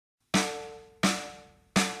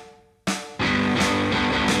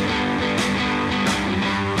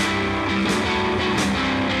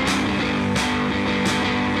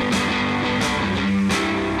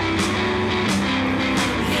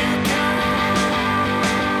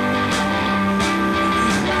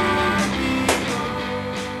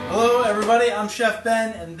Chef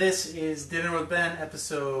Ben, and this is Dinner with Ben,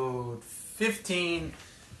 episode 15.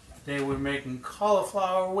 Today we're making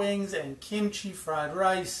cauliflower wings and kimchi fried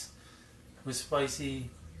rice with spicy,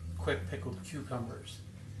 quick pickled cucumbers.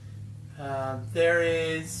 There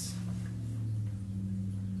is...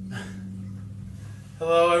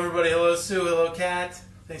 Hello everybody, hello Sue, hello Kat,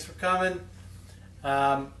 thanks for coming.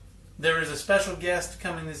 There is a special guest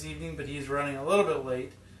coming this evening, but he's running a little bit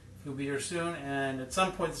late. He'll be here soon, and at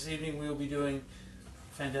some point this evening we will be doing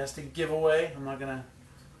a fantastic giveaway. I'm not going to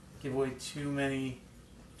give away too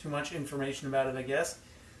much information about it, I guess.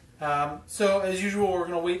 So as usual, we're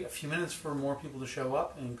going to wait a few minutes for more people to show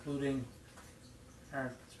up, including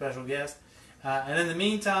our special guest. And in the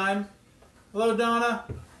meantime, hello Donna.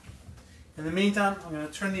 In the meantime, I'm going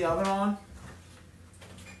to turn the oven on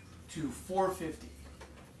to 450.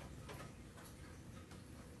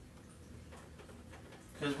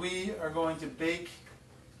 Because we are going to bake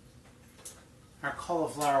our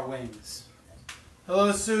cauliflower wings.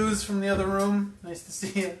 Hello, Suze from the other room. Nice to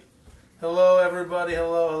see you. Hello, everybody.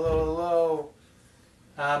 Hello, hello,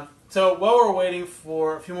 hello. So while we're waiting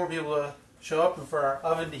for a few more people to show up and for our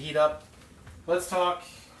oven to heat up, let's talk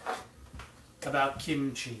about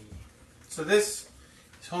kimchi. So this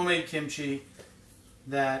is homemade kimchi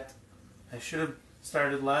that I should have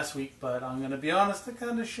started last week, but I'm going to be honest, I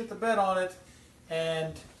kind of shit the bed on it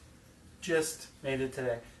and just made it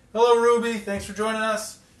today. Hello Ruby, thanks for joining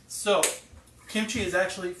us. So, kimchi is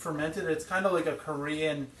actually fermented. It's kind of like a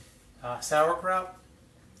Korean sauerkraut.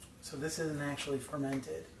 So this isn't actually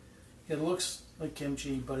fermented. It looks like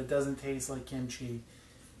kimchi, but it doesn't taste like kimchi.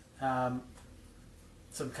 Some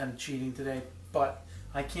kind of cheating today. But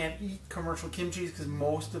I can't eat commercial kimchi because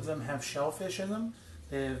most of them have shellfish in them.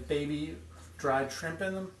 They have baby dried shrimp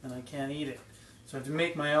in them, and I can't eat it. So I have to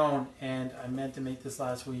make my own, and I meant to make this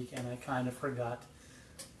last week, and I kind of forgot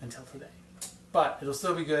until today. But it'll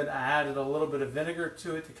still be good. I added a little bit of vinegar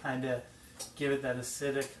to it to kind of give it that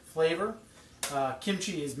acidic flavor.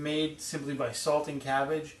 Kimchi is made simply by salting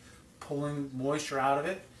cabbage, pulling moisture out of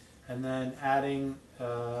it, and then adding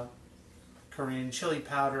Korean chili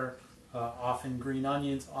powder, often green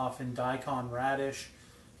onions, often daikon radish,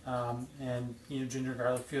 and ginger,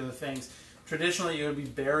 garlic, a few other things. Traditionally, it would be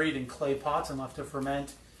buried in clay pots and left to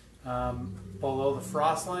ferment below the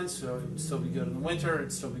frost line, so it would still be good in the winter, it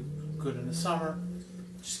would still be good in the summer,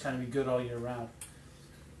 just kind of be good all year round.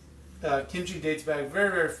 Kimchi dates back very,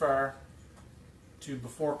 very far to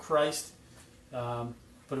before Christ, but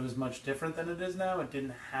it was much different than it is now. It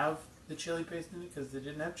didn't have the chili paste in it because they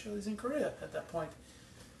didn't have chilies in Korea at that point.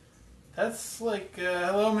 That's like,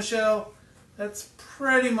 hello Michelle. That's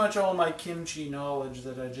pretty much all my kimchi knowledge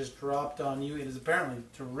that I just dropped on you. It is apparently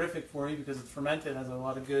terrific for you because it's fermented, it has a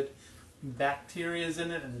lot of good bacteria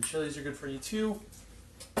in it, and the chilies are good for you too.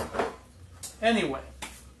 Anyway,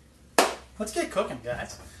 let's get cooking,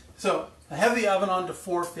 guys. So I have the oven on to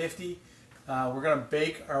 450. We're going to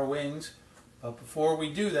bake our wings, but before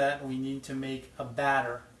we do that, we need to make a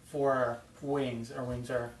batter for our wings. Our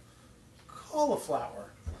wings are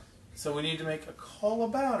cauliflower, so we need to make a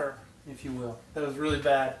cauliflower, if you will. That was really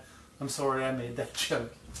bad. I'm sorry I made that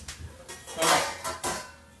joke. Alright.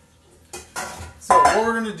 So what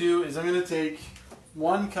we're going to do is I'm going to take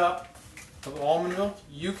 1 cup of almond milk.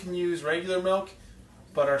 You can use regular milk,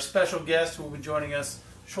 but our special guest who will be joining us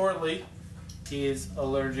shortly is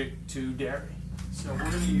allergic to dairy. So we're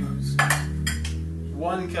going to use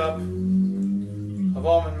 1 cup of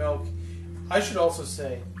almond milk. I should also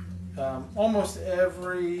say almost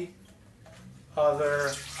every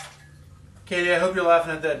other... Katie, I hope you're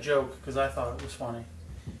laughing at that joke because I thought it was funny.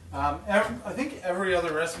 I think every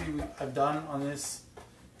other recipe I've done on this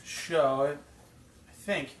show,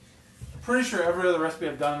 pretty sure every other recipe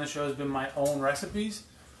I've done on this show has been my own recipes.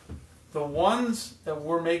 The ones that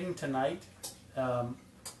we're making tonight,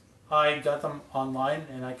 I got them online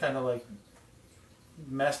and I kind of like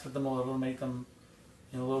messed with them a little, make them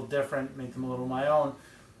a little different, make them a little my own.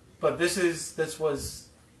 But this was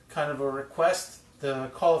kind of a request.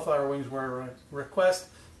 The cauliflower wings were a request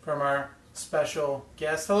from our special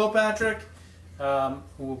guest. Hello, Patrick, who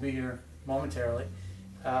will be here momentarily.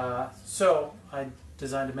 So I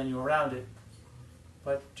designed a menu around it,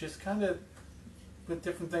 but just kind of with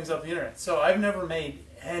different things off the internet. So I've never made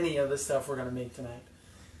any of the stuff we're going to make tonight.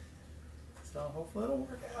 So hopefully it'll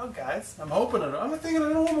work out, guys. I'm hoping it. I'm thinking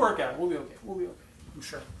it'll work out. We'll be okay. We'll be okay. I'm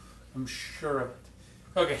sure. I'm sure of it.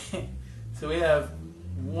 Okay. So we have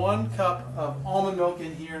 1 cup of almond milk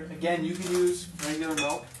in here. Again, you can use regular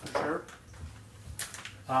milk for sure.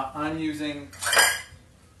 I'm using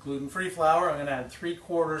gluten-free flour. I'm going to add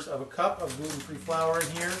 3/4 of a cup of gluten-free flour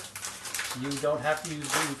in here. You don't have to use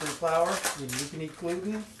gluten-free flour. If you can eat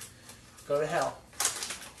gluten, go to hell.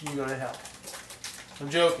 You can go to hell. I'm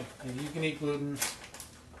joking. If you can eat gluten,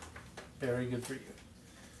 very good for you.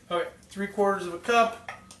 Okay, 3/4 of a cup.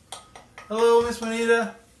 Hello, Miss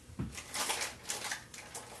Juanita.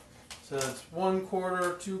 So it's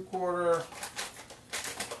 1/4, 2/4,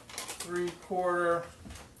 3/4.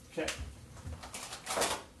 Okay.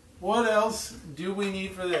 What else do we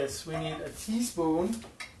need for this? We need a teaspoon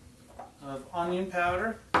of onion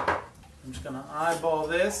powder. I'm just going to eyeball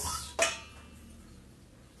this.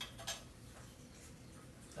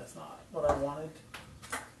 That's not what I wanted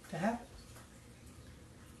to happen.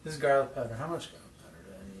 This is garlic powder. How much garlic powder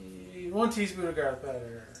do I need? 1 teaspoon of garlic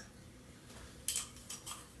powder.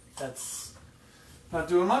 That's not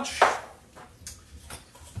doing much.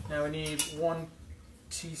 Now we need 1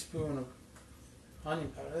 teaspoon of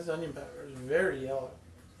onion powder. This onion powder is very yellow.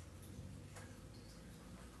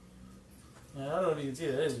 Now, I don't know if you can see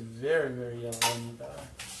that. It is very, very yellow onion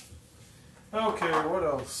powder. Okay, what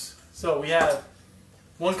else? So we have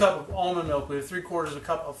 1 cup of almond milk. We have 3/4 of a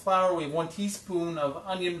cup of flour. We have 1 teaspoon of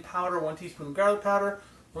onion powder, 1 teaspoon of garlic powder.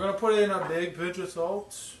 We're going to put in a big pinch of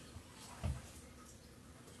salt.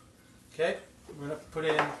 Okay, we're going to put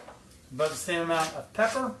in about the same amount of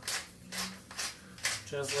pepper.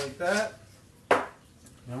 Just like that.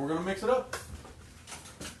 And we're going to mix it up.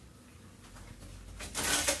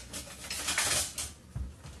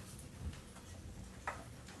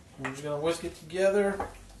 We're just going to whisk it together.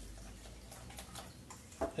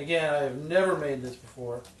 Again, I have never made this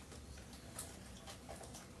before.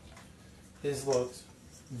 This looks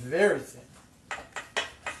very thin.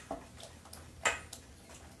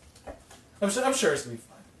 I'm sure it's going to be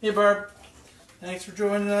fine. Hey Barb, thanks for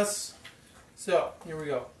joining us. So, here we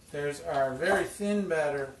go. There's our very thin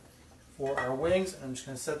batter for our wings. I'm just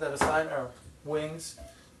going to set that aside. Our wings,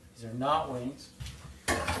 these are not wings.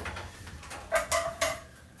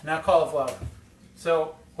 Now cauliflower.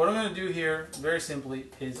 So what I'm going to do here, very simply,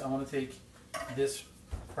 is I want to take this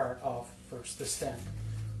part off first, the stem,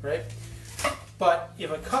 right? But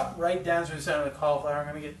if I cut right down through the center of the cauliflower, I'm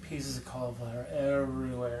going to get pieces of cauliflower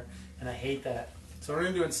everywhere, and I hate that. So what I'm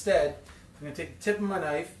going to do instead, I'm going to take the tip of my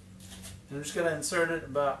knife, and I'm just going to insert it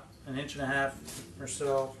about 1.5 inches or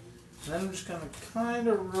so, and then I'm just going to kind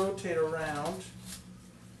of rotate around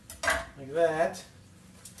like that,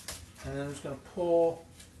 and then I'm just going to pull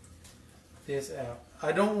this out.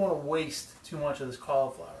 I don't want to waste too much of this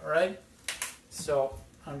cauliflower, right? So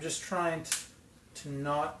I'm just trying to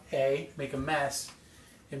not A, make a mess,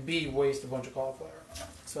 and B, waste a bunch of cauliflower.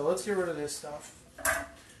 So let's get rid of this stuff.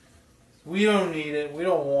 We don't need it. We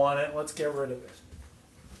don't want it. Let's get rid of it.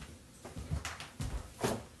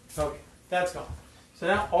 Okay, that's gone. So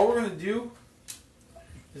now all we're going to do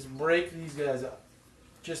is break these guys up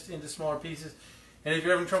just into smaller pieces. And if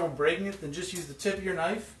you're having trouble breaking it, then just use the tip of your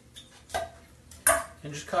knife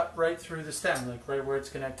and just cut right through the stem, like right where it's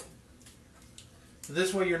connected. So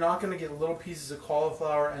this way you're not going to get little pieces of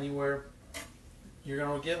cauliflower anywhere. You're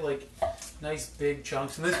going to get like nice big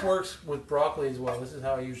chunks. And this works with broccoli as well. This is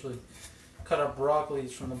how I usually cut up broccoli,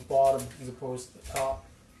 from the bottom as opposed to the top.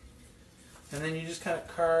 And then you just kind of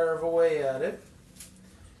carve away at it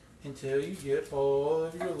until you get all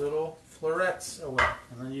of your little florets away.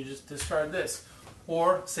 And then you just discard this.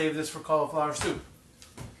 Or save this for cauliflower soup.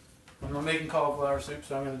 I'm not making cauliflower soup,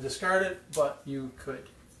 so I'm going to discard it, but you could.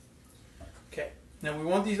 Okay, now we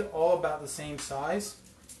want these all about the same size.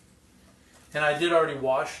 And I did already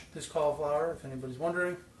wash this cauliflower, if anybody's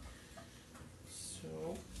wondering.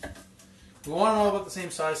 So, we want them all about the same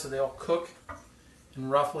size so they all cook in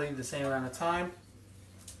roughly the same amount of time.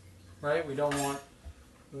 Right? We don't want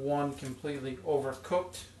one completely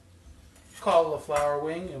overcooked cauliflower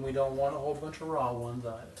wing, and we don't want a whole bunch of raw ones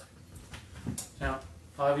either. Now,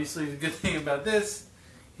 obviously the good thing about this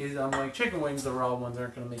is, unlike chicken wings, the raw ones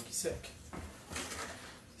aren't going to make you sick.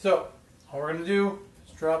 So, all we're going to do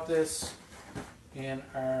is drop this in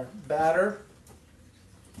our batter,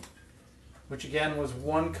 which again was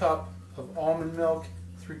 1 cup of almond milk,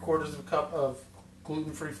 3/4 of a cup of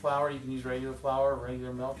gluten-free flour. You can use regular flour or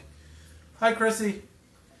regular milk. Hi, Chrissy.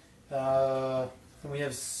 And we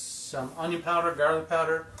have some onion powder, garlic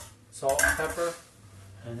powder, salt, and pepper,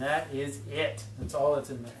 and that is it. That's all that's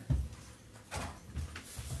in there.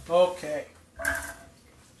 Okay.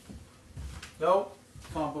 Nope,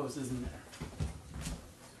 compost isn't there.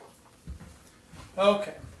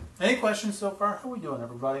 Okay. Any questions so far? How are we doing,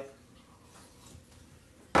 everybody?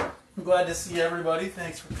 I'm glad to see everybody.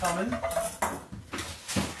 Thanks for coming.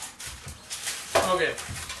 Okay.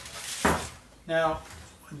 Now,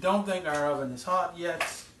 I don't think our oven is hot yet.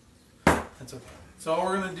 That's okay. So all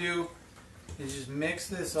we're going to do is just mix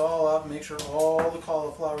this all up, make sure all the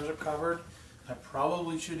cauliflowers are covered. I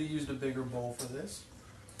probably should have used a bigger bowl for this,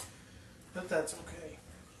 but that's okay.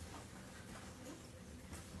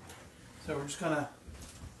 So we're just going to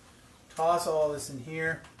toss all this in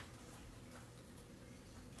here.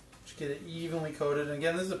 Just get it evenly coated. And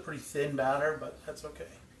again, this is a pretty thin batter, but that's okay.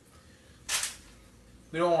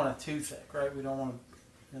 We don't want it too thick, right? We don't want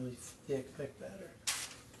a really thick batter.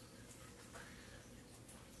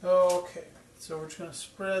 Okay, so we're just going to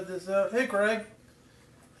spread this out. Hey, Greg,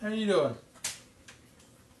 how are you doing?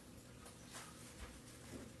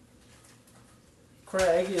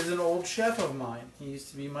 Craig is an old chef of mine. He used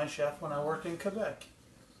to be my chef when I worked in Quebec.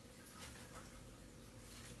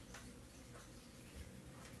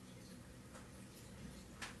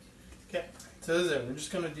 Okay, so this is it. We're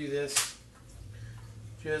just going to do this.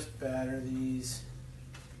 Just batter these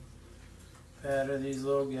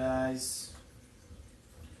little guys.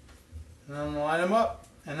 And then line them up.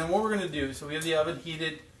 And then what we're going to do, so we have the oven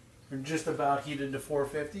heated, we're just about heated to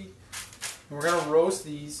 450. And we're going to roast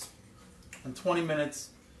these in 20 minutes,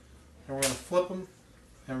 and we're going to flip them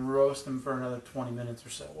and roast them for another 20 minutes or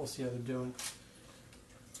so. We'll see how they're doing.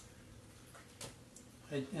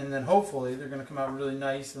 And then hopefully they're going to come out really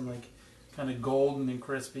nice and like kind of golden and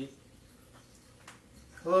crispy.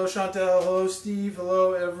 Hello Chantel, hello Steve,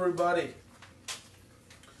 hello everybody.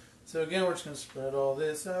 So again, we're just going to spread all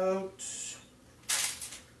this out.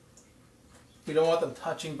 We don't want them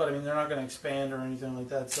touching, but I mean they're not going to expand or anything like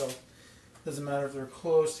that, so doesn't matter if they're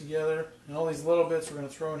close together. And all these little bits we're going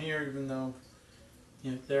to throw in here, even though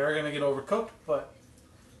they are going to get overcooked, but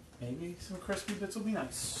maybe some crispy bits will be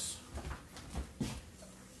nice.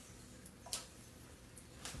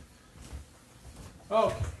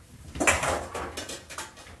 Okay.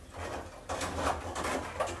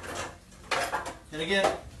 And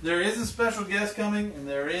again, there is a special guest coming, and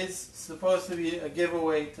there is supposed to be a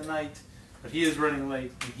giveaway tonight, but he is running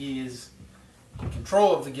late, and he is in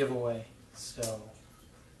control of the giveaway. So,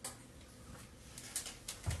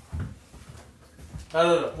 I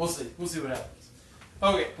don't know. We'll see. We'll see what happens.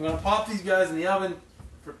 Okay, I'm going to pop these guys in the oven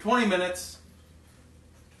for 20 minutes.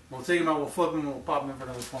 We'll take them out, we'll flip them, and we'll pop them in for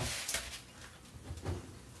another 20.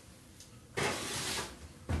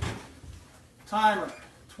 Timer,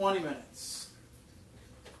 20 minutes.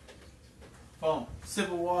 Boom. Sip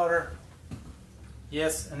of water.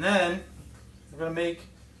 Yes, and then we're going to make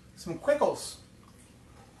some quickles.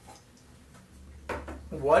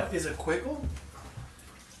 What is a quickle?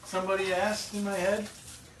 Somebody asked in my head.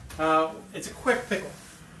 It's a quick pickle.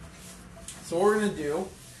 So what we're going to do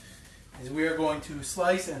is we are going to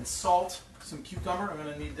slice and salt some cucumber. I'm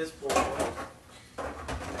going to need this bowl. So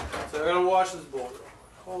I'm going to wash this bowl.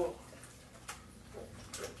 Hold on.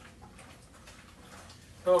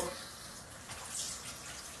 Oh.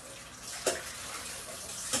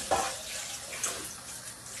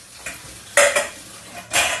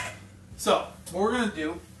 So, what we're going to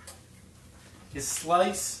do is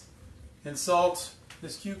slice and salt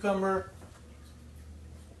this cucumber.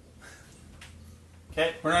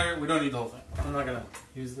 Okay, we don't need the whole thing. I'm not going to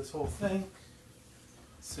use this whole thing.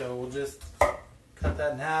 So we'll just cut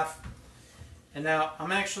that in half. And now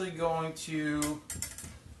I'm actually going to,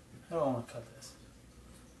 how do I want to cut this?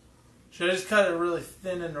 Should I just cut it really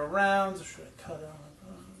thin and around, or should I cut it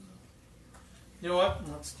on? You know what?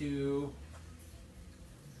 Let's do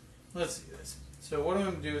this. So what I'm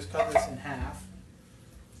going to do is cut this in half.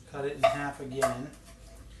 Cut it in half again.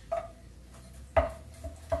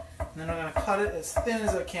 And then I'm going to cut it as thin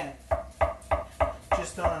as I can.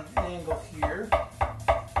 Just on an angle here.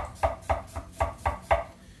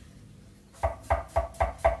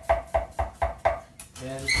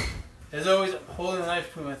 And as always, I'm holding the knife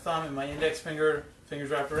between my thumb and my index finger, fingers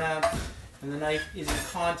wrapped around, and the knife is in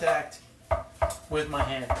contact with my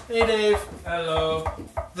hand. Hey Dave. Hello.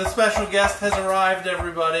 The special guest has arrived,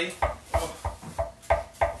 everybody.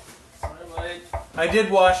 I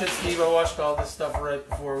did wash it, Steve. I washed all this stuff right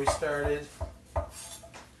before we started.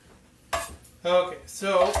 Okay,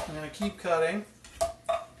 so I'm going to keep cutting.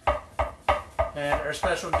 And our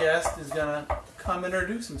special guest is going to come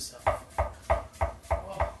introduce himself.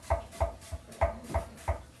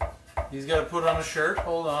 He's got to put on a shirt.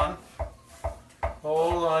 Hold on.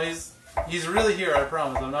 Hold on. He's really here, I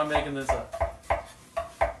promise. I'm not making this up.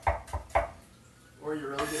 Or you're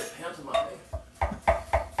really good at pantomiming.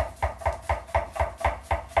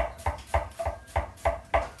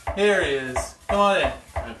 Here he is. Come on in.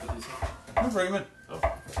 Can I put these on? Bring him in. Oh.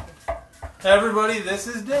 Everybody, this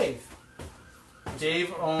is Dave.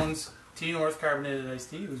 Dave owns T North Carbonated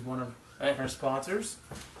Iced Tea, who's one of our sponsors.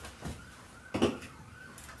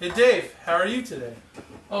 Hey Dave, how are you today?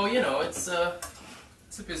 Oh, you know, it's a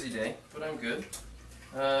busy day, but I'm good.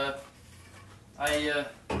 I'm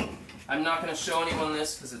not going to show anyone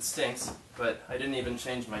this because it stinks, but I didn't even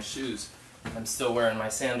change my shoes. I'm still wearing my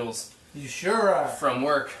sandals. You sure are. From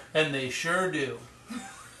work. And they sure do.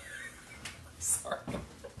 Sorry.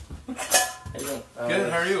 How you doing?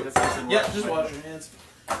 Good, how are you? Yeah, Just wash your hands.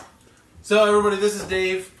 So everybody, this is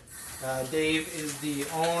Dave. Dave is the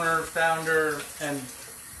owner, founder, and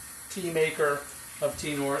tea maker of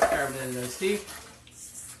Tea North Carbonated Iced Tea.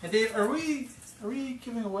 And Dave, are we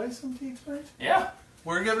giving away some tea tonight? Yeah.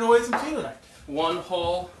 We're giving away some tea tonight. One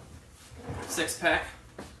whole 6-pack.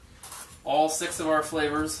 All 6 of our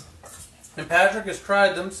flavors. And Patrick has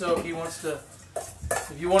tried them, so if you want to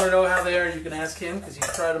know how they are, you can ask him because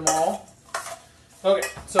he's tried them all. Okay,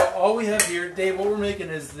 so all we have here, Dave, what we're making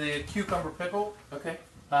is the cucumber pickle. Okay.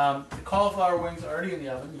 The cauliflower wings are already in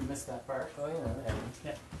the oven. You missed that part. Oh yeah.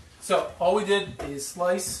 Yeah. So all we did is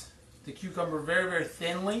slice the cucumber very, very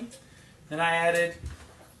thinly. Then I added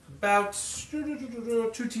about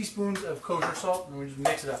 2 teaspoons of kosher salt, and we just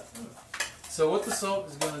mix it up. So what the salt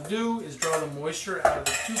is going to do is draw the moisture out of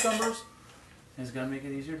the cucumbers, and it's going to make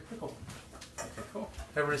it easier to pickle them. Okay, cool.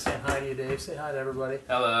 Everybody's saying hi to you, Dave. Say hi to everybody.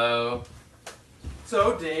 Hello.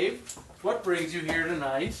 So, Dave, what brings you here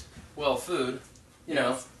tonight? Well, food. You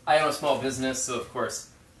know, I own a small business, so of course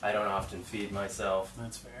I don't often feed myself.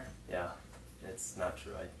 That's fair. Yeah, it's not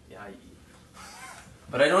true. I eat.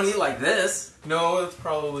 But I don't eat like this. No, that's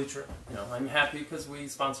probably true. You know, I'm happy because we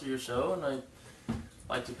sponsor your show, and I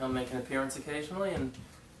like to come make an appearance occasionally. And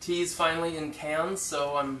tea's finally in cans,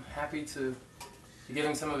 so I'm happy to be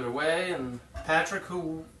giving some of it away. And Patrick,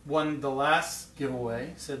 who won the last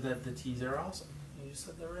giveaway, said that the teas are awesome. You just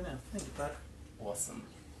said that right now. Thank you, Patrick. Awesome.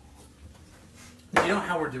 Do you know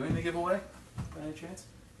how we're doing the giveaway, by any chance?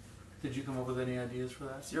 Did you come up with any ideas for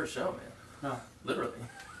that? It's your show, man. No. Literally.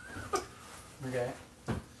 Okay.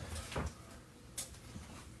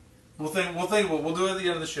 We'll do it at the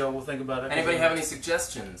end of the show. We'll think about it. Anybody have any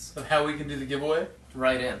suggestions? Of how we can do the giveaway?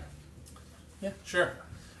 Write in. Yeah, sure.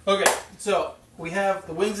 Okay, so we have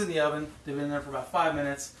the wings in the oven. They've been there for about 5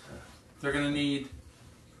 minutes. They're going to need,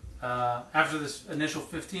 after this initial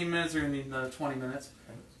 15 minutes, they're going to need another 20 minutes.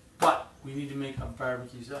 Okay. But we need to make a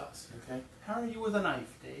barbecue sauce. Okay. How are you with a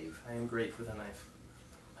knife, Dave? I am great with a knife.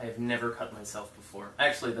 I have never cut myself before.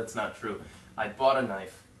 Actually, that's not true. I bought a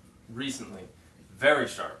knife recently, very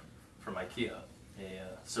sharp, from IKEA, a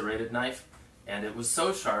serrated knife, and it was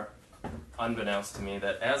so sharp, unbeknownst to me,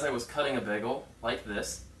 that as I was cutting a bagel like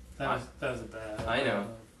this, That was a bad. I know,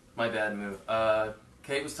 my bad move.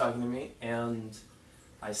 Kate was talking to me, and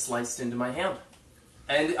I sliced into my hand,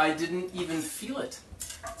 and I didn't even feel it.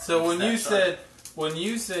 So when you said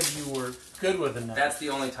you were good with a knife, that's the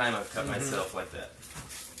only time I've cut myself like that.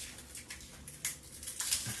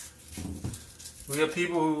 We got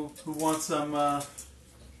people who want some.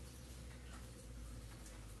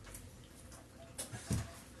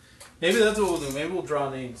 Maybe that's what we'll do. Maybe we'll draw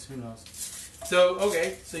names. Who knows? So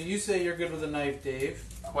okay. So you say you're good with a knife, Dave.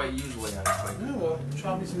 Quite usually, I'm quite good. Oh, well,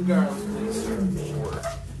 chop me some garlic, please. Sure.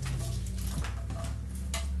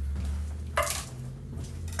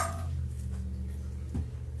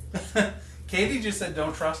 Katie just said,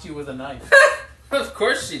 "Don't trust you with a knife." Of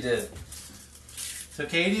course she did. So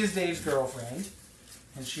Katie is Dave's girlfriend,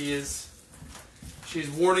 and she's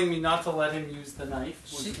warning me not to let him use the knife,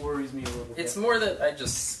 which worries me a little bit. It's more that I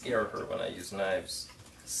just scare her when I use knives.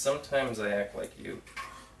 Sometimes I act like you.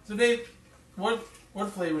 So Dave, what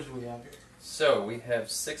flavors do we have here? So we have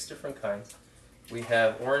 6 different kinds. We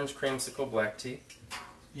have orange creamsicle black tea.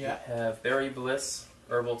 Yeah. We have berry bliss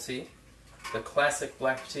herbal tea. The classic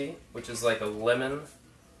black tea, which is like a lemon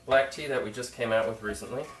black tea that we just came out with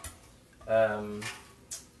recently.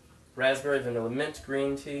 Raspberry vanilla mint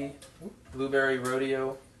green tea. Blueberry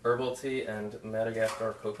rodeo herbal tea, and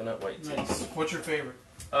Madagascar coconut white tea. Nice. What's your favorite?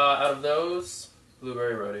 Out of those,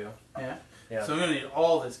 blueberry rodeo. Yeah. Yeah. So I'm gonna need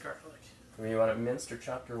all this garlic. You want it minced or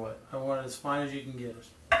chopped or what? I want it as fine as you can get it.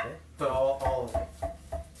 Okay. But all of it.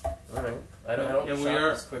 All right. I don't And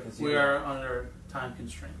chop as quick as you. we are under time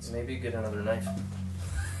constraints. Maybe get another knife.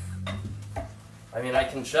 I mean, I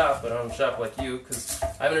can chop, but I don't chop like you, because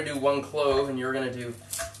I'm going to do 1 clove, and you're going to do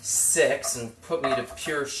 6, and put me to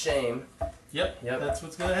pure shame. Yep. Yep. That's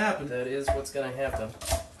what's gonna happen. That is what's going to happen.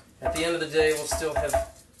 At the end of the day, we'll still have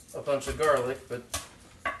a bunch of garlic, but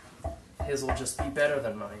his will just be better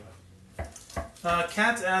than mine.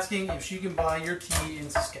 Kat's asking if she can buy your tea in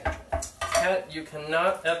Saskatchewan. Kat, you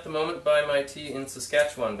cannot at the moment buy my tea in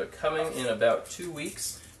Saskatchewan, but coming in about 2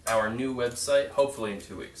 weeks, our new website, hopefully in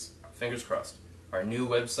 2 weeks, fingers crossed, our new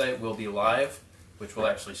website will be live, which will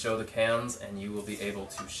actually show the cans, and you will be able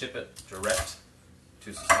to ship it direct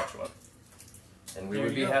to Saskatchewan. And we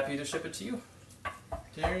would be happy to ship it to you.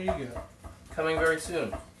 There you go. Coming very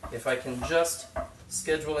soon. If I can just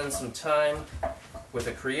schedule in some time with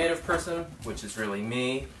a creative person, which is really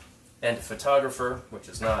me, and a photographer, which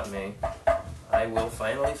is not me, I will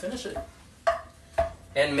finally finish it.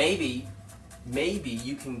 And maybe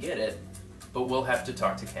you can get it, but we'll have to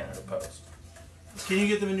talk to Canada Post. Can you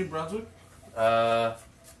get them in New Brunswick? No.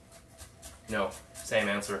 Same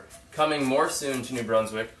answer. Coming more soon to New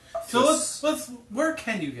Brunswick. So let's. Where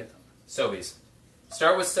can you get them? Sobeys.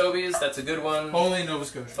 Start with Sobeys. That's a good one. Only in Nova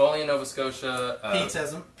Scotia. Only in Nova Scotia. Pete's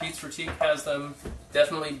has them. Pete's Boutique has them.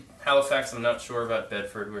 Definitely Halifax. I'm not sure about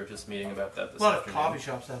Bedford. We were just meeting about that this afternoon. A lot afternoon. of coffee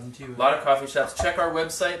shops have them too. A lot of coffee shops. Check our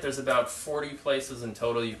website. There's about 40 places in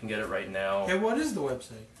total. You can get it right now. Hey, what is the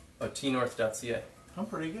website? tnorth.ca. I'm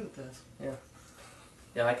pretty good at this. Yeah.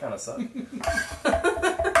 Yeah, I kind of suck.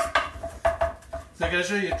 So can I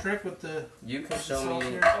show you a trick with the... You can show me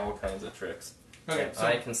here? all kinds of tricks. Okay, And so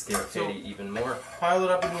I can scare Katie even more. pile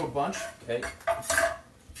it up into a bunch. Okay.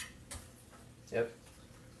 Yep.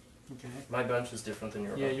 Okay. My bunch is different than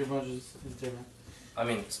your Yeah, bunch. your bunch is different. I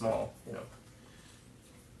mean, small, you know.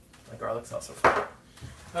 My garlic sauce will fly.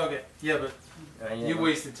 Okay, yeah, but You you know.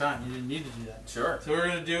 wasted time. You didn't need to do that. Sure. So what we're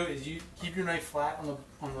gonna do is you keep your knife flat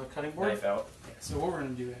on the cutting board. Knife out. So what we're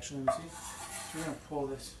gonna do actually, let me see. So we're gonna pull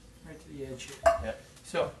this right to the edge here. Yep.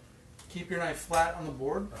 So keep your knife flat on the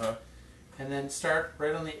board, Uh-huh. and then start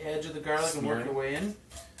right on the edge of the garlic and work Smearing. your way in.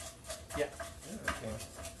 Yeah. Yeah, okay.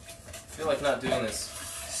 I feel like not doing this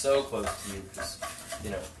so close to you because,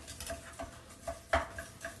 you know.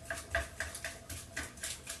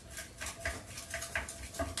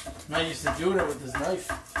 I'm not used to doing it with this knife.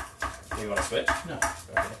 You want to switch? No.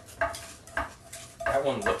 Okay. That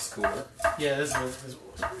one looks cooler. Yeah, this was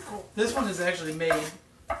pretty cool. This one is actually made,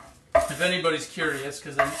 if anybody's curious,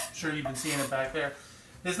 because I'm sure you've been seeing it back there.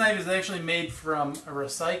 This knife is actually made from a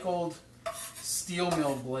recycled steel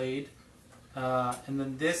mill blade. And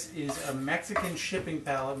then this is a Mexican shipping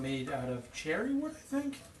pallet made out of cherry wood, I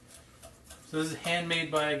think. So this is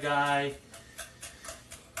handmade by a guy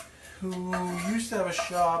who used to have a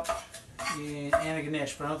shop in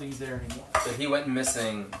Antigonish, but I don't think he's there anymore. So he went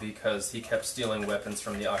missing because he kept stealing weapons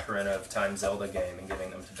from the Ocarina of Time Zelda game and giving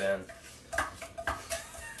them to Ben.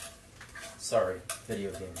 Sorry,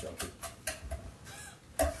 video game junkie.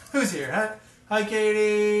 Who's here? Hi,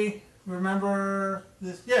 Katie. Remember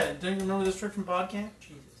this? Yeah, don't you remember this trick from PodCamp?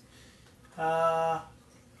 Jesus.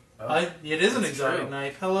 It is an exotic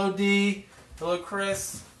knife. Hello, D. Hello,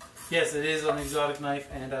 Chris. Yes, it is an exotic knife,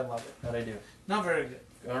 and I love it. How'd I do? Not very good.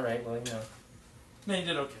 Alright, well, you know. No, you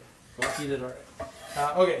did okay. Cool. You did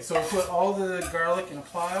alright. Okay, so we'll put all the garlic in a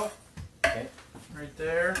pile. Okay. Right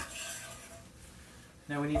there.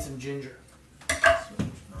 Now we need some ginger.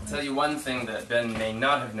 I'll tell you one thing that Ben may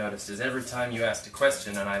not have noticed is every time you asked a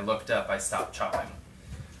question and I looked up, I stopped chopping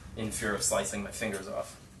in fear of slicing my fingers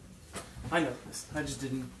off. I know this. I just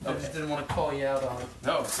didn't Okay. want to call you out on it.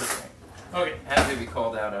 No, it's okay. Okay. Happy to be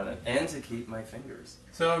called out on it and to keep my fingers.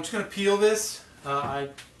 So I'm just going to peel this. I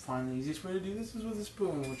find the easiest way to do this is with a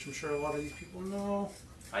spoon, which I'm sure a lot of these people know.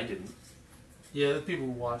 I didn't. Yeah, the people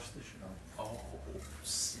who watch the show. Oh,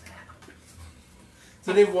 snap.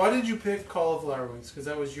 So Dave, why did you pick cauliflower wings? Because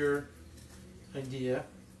that was your idea.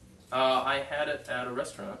 I had it at a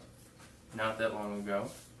restaurant not that long ago,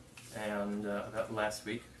 and about last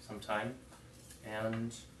week sometime,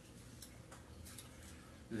 and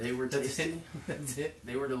they were tasty. That's it.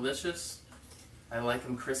 They were delicious. I like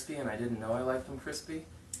them crispy, and I didn't know I liked them crispy.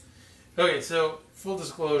 Okay, so full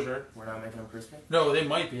disclosure. We're not making them crispy? No, they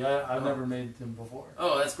might be. I've Oh. never made them before.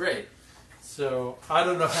 Oh, that's great. So I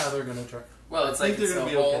don't know how they're going to turn. Well, it's I like think it's they're a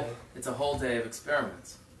gonna be whole okay. it's a whole day of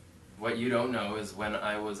experiments. What you don't know is when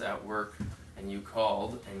I was at work and you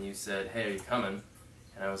called and you said, "Hey, are you coming?"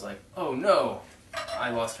 And I was like, "Oh no!" I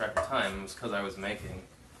lost track of time. It was because I was making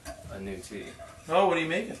a new tea. Oh, what are you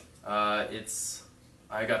making?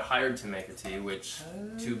 I got hired to make a tea, which,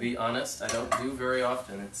 to be honest, I don't do very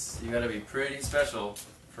often. You got to be pretty special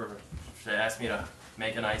to ask me to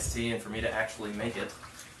make an iced tea and for me to actually make it.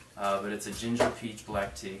 But it's a ginger peach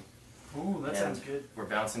black tea. Ooh, that And sounds good. We're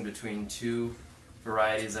bouncing between two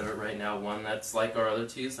varieties of it right now. One that's like our other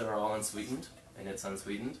teas that are all unsweetened, and it's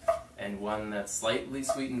unsweetened, and one that's slightly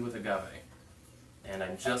sweetened with agave. And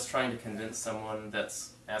I'm just trying to convince someone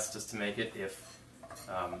that's asked us to make it if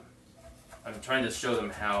I'm trying to show them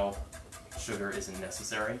how sugar isn't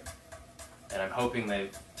necessary. And I'm hoping they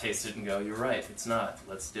taste it and go, "You're right, it's not.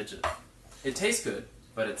 Let's ditch it." It tastes good,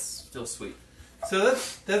 but it's still sweet. So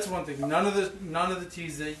that's one thing. None of the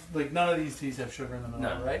teas none of these teas have sugar in them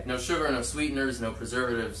at all, right? No sugar, no sweeteners, no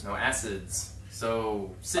preservatives, no acids.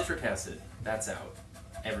 So citric acid, that's out.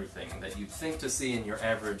 Everything that you'd think to see in your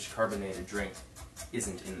average carbonated drink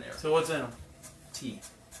isn't in there. So what's in them? Tea.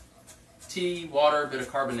 Tea, water, bit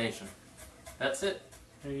of carbonation. That's it.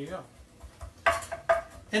 There you go.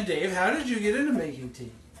 And Dave, how did you get into making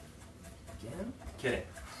tea? Again? Kidding.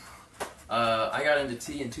 I got into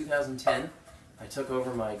tea in 2010. I took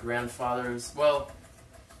over my grandfather's, I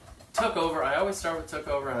always start with took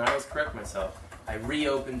over, and I always correct myself. I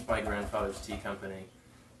reopened my grandfather's tea company.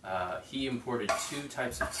 He imported 2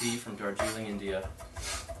 types of tea from Darjeeling, India.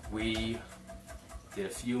 We did a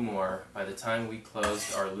few more. By the time we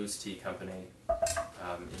closed our loose tea company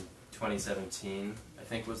in 2017, I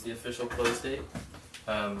think was the official close date.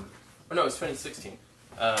 Oh no, it was 2016.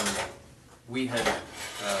 We had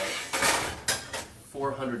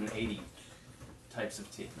 480 types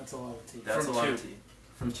of tea. That's a lot of tea. That's a lot of tea.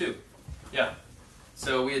 From 2. Yeah.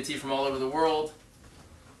 So we had tea from all over the world,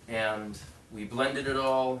 and we blended it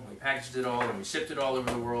all, we packaged it all, and we shipped it all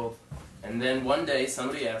over the world. And then one day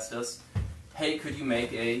somebody asked us, hey, could you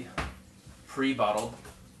make a pre-bottled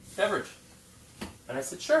beverage? And I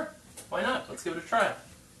said, sure, why not? Let's give it a try.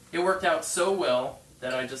 It worked out so well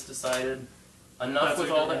that I just decided, enough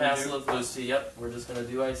with all the hassle of loose tea. Yep, we're just going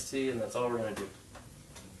to do iced tea, and that's all we're going to do.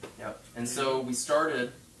 Yep. And so we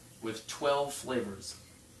started with 12 flavors.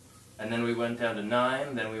 And then we went down to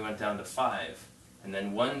 9, then we went down to 5. And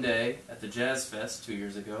then one day at the Jazz Fest 2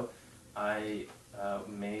 years ago, I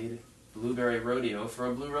made Blueberry Rodeo for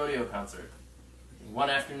a Blue Rodeo concert. One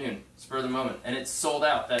afternoon, spur of the moment. And it sold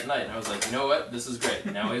out that night. And I was like, you know what? This is great.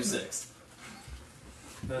 Now we have 6.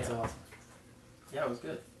 That's awesome. Yeah, it was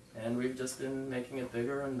good. And we've just been making it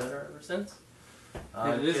bigger and better ever since.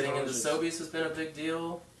 Getting into Sobeys has been a big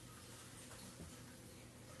deal.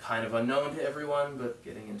 Kind of unknown to everyone, but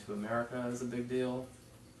getting into America is a big deal.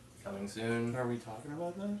 Coming soon. Are we talking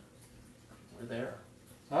about that? We're there.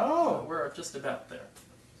 Oh! We're just about there.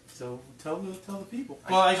 So tell the people.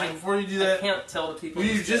 Well, actually, before you do that, I can't tell the people.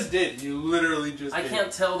 Well, you just did. You literally just did. I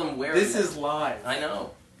can't tell them where. This is live. I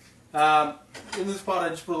know. In this pot, I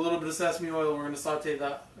just put a little bit of sesame oil. We're going to saute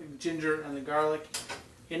the ginger and the garlic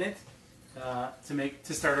in it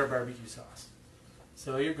to start our barbecue sauce.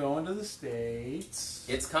 So you're going to the States.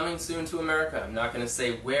 It's coming soon to America. I'm not going to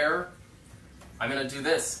say where. I'm going to do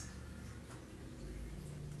this.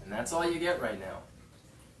 And that's all you get right now.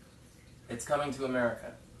 It's coming to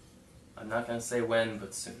America. I'm not going to say when,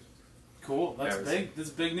 but soon. Cool. That's big. This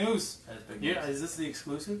is big news. That is big news. Yeah. Is this the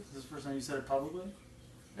exclusive? Is this the first time you said it publicly?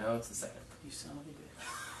 No, it's the second. You son of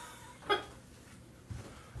a bitch.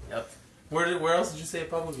 Yep. Where else did you say it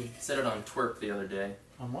publicly? I said it on Twerp the other day.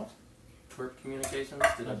 On what? Twerp Communications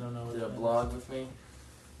did a blog with me.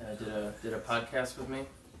 Did a podcast with me.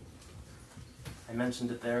 I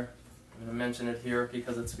mentioned it there. I'm going to mention it here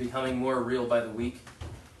because it's becoming more real by the week.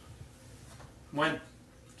 When?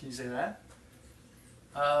 Can you say that?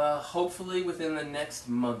 Hopefully within the next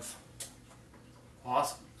month.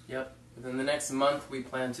 Awesome. Yep. Within the next month we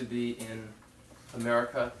plan to be in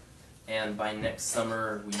America, and by next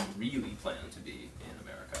summer we really plan to be in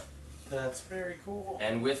America. That's very cool.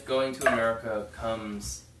 And with going to America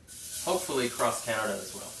comes hopefully cross Canada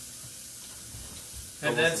as well.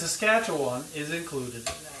 And then Saskatchewan is included in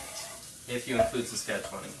that. If you include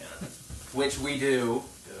Saskatchewan in Canada. Which we do.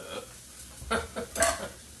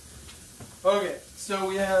 Okay, so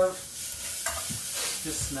we have...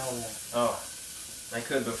 Just smell that. Oh, I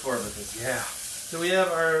could before, but yeah. So we have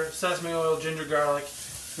our sesame oil, ginger, garlic.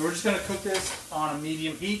 And we're just going to cook this on a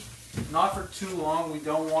medium heat. Not for too long. We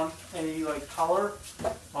don't want any color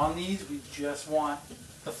on these. We just want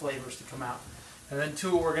the flavors to come out. And then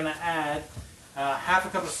to it we're going to add half a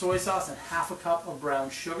cup of soy sauce and half a cup of brown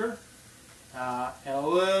sugar. And a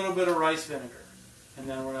little bit of rice vinegar. And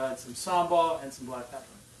then we're going to add some sambal and some black pepper.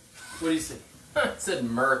 What do you see? It said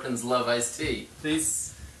Americans love iced tea. They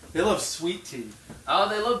love sweet tea. Oh,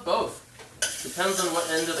 they love both. Depends on what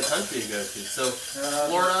end of the country you go to. So,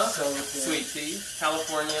 Florida, sweet tea.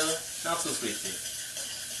 California, not so sweet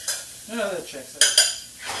tea. Yeah, that checks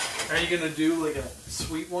out. Are you going to do a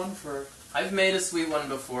sweet one for... I've made a sweet one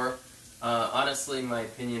before. Honestly, my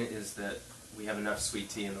opinion is that we have enough sweet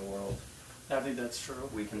tea in the world. I think that's true.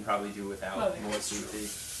 We can probably do without more sweet tea.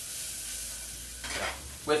 Yeah.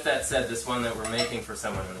 With that said, this one that we're making for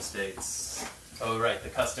someone in the States... Oh, right, the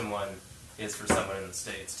custom one is for someone in the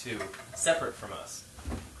States, too, separate from us.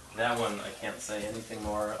 That one, I can't say anything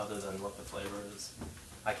more other than what the flavor is.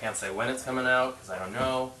 I can't say when it's coming out, because I don't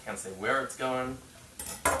know. Can't say where it's going,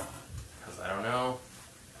 because I don't know.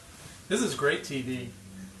 This is great TV.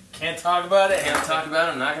 Can't talk about it. Can't talk about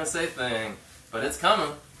it. I'm not gonna say a thing, but it's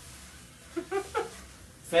coming.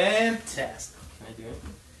 Fantastic. Can I do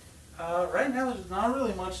it? Right now, there's not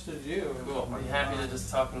really much to do. Cool. I'm happy to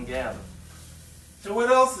just talk and gab. So what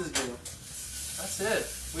else is new? That's it.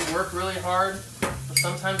 We work really hard, but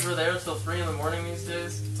sometimes we're there till 3 in the morning these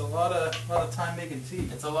days. It's a lot of time making tea.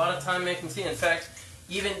 It's a lot of time making tea. In fact,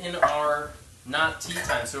 even in our not tea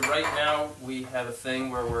time, so right now we have a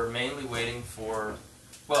thing where we're mainly waiting for,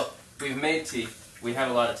 well, we've made tea. We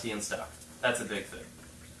have a lot of tea in stock. That's a big thing.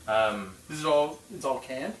 It's all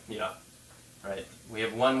canned? Yeah, right. We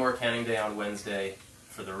have one more canning day on Wednesday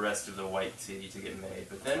for the rest of the white tea to get made.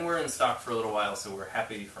 But then we're in stock for a little while, so we're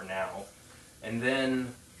happy for now. And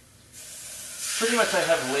then, pretty much I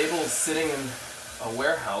have labels sitting in a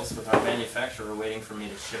warehouse with our manufacturer waiting for me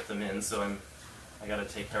to ship them in, so I got to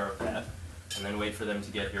take care of that. And then wait for them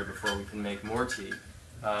to get here before we can make more tea.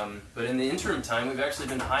 But in the interim time, we've actually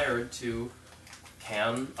been hired to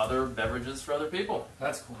can other beverages for other people.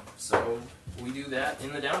 That's cool. So we do that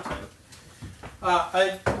in the downtime.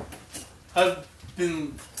 I've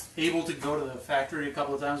been able to go to the factory a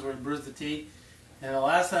couple of times where we brews the tea, and the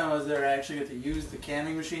last time I was there, I actually got to use the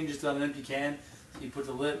canning machine just on an empty can. So you put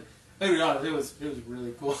the lid. To be honest, it was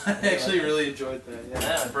really cool. I actually really enjoyed that.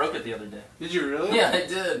 Yeah, I broke it the other day. Did you really? Yeah, I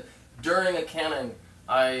did. During a canning,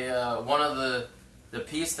 one of the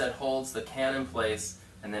piece that holds the can in place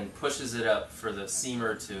and then pushes it up for the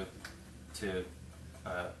seamer to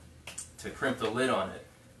crimp the lid on it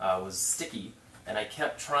was sticky, and I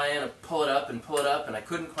kept trying to pull it up, and I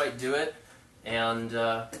couldn't quite do it, and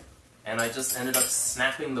I just ended up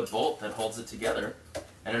snapping the bolt that holds it together.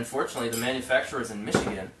 And unfortunately, the manufacturer is in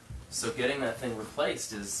Michigan, so getting that thing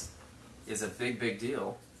replaced is a big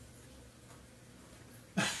deal.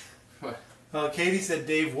 Katie said,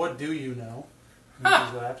 "Dave, what do you know?"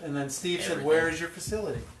 And then Steve said, "Where is your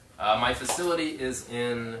facility?" My facility is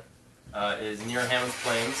near Hammond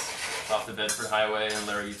Plains, off the Bedford Highway and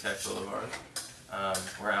Larry Utech Boulevard.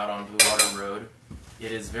 We're out on Blue Water Road.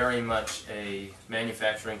 It is very much a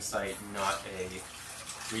manufacturing site, not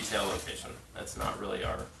a retail location. That's not really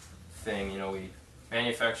our thing. You know, we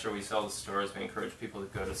manufacture, we sell to stores, we encourage people to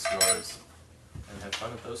go to stores and have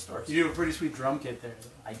fun at those stores. You have a pretty sweet drum kit there, though.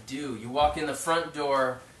 I do. You walk in the front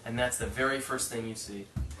door, and that's the very first thing you see,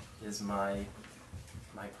 is my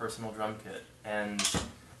personal drum kit. And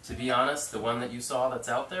to be honest, the one that you saw that's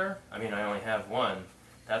out there, I mean, I only have one.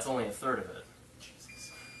 That's only a third of it.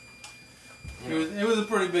 Jesus. It was a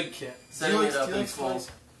pretty big kit. Setting it up in full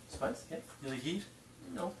spice? Yeah. You like heat?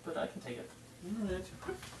 No, but I can take it. Alright.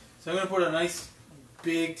 So I'm going to put a nice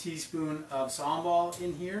big teaspoon of sambal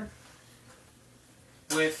in here.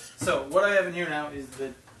 So what I have in here now is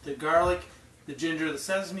the garlic, the ginger, the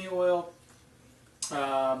sesame oil.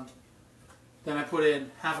 Then I put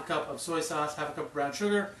in half a cup of soy sauce, half a cup of brown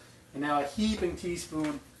sugar, and now a heaping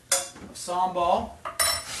teaspoon of sambal,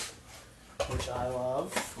 which I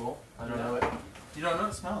love. Cool. I don't know it. You don't know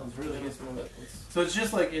it smells? It's really good. So it's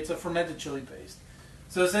just like, it's a fermented chili paste.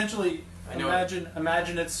 So essentially,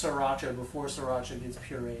 imagine it's sriracha before sriracha gets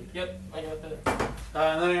pureed. Yep, I got that.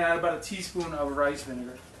 And then I'm going to add about a teaspoon of rice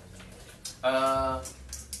vinegar.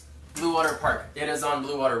 Blue Water Park. It is on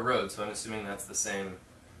Blue Water Road, so I'm assuming that's the same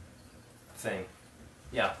thing.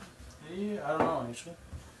 Yeah. Yeah, I don't know, actually.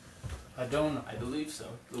 I don't know. I believe so.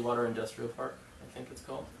 Blue Water Industrial Park, I think it's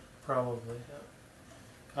called. Probably.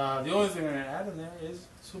 Yeah. The only thing I'm going to add in there is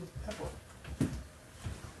some pepper.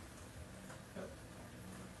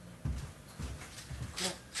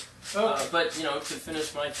 Okay. But, you know, to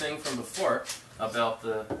finish my thing from before about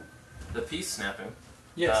the piece snapping.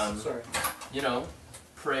 Yes, sorry. You know,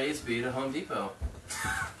 praise be to Home Depot.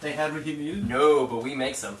 They had what you needed? No, but we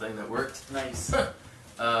make something that worked. Nice.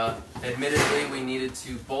 Admittedly, we needed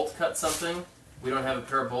to bolt cut something. We don't have a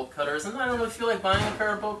pair of bolt cutters, and I don't really feel like buying a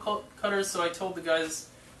pair of bolt cutters, so I told the guys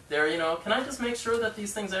there, you know, can I just make sure that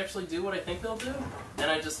these things actually do what I think they'll do? And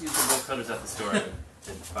I just used the bolt cutters at the store and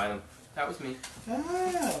didn't buy them. That was me.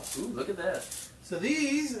 Ah. Ooh, look at that. So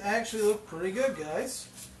these actually look pretty good, guys.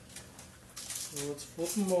 So let's flip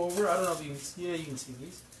them over. I don't know if you can see. Yeah, you can see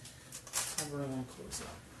these. I'll bring them close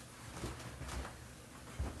up.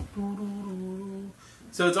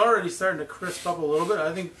 So it's already starting to crisp up a little bit.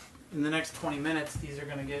 I think in the next 20 minutes, these are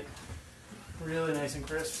going to get really nice and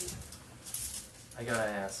crispy. I gotta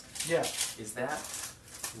ask. Yeah. Is that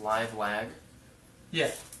live lag?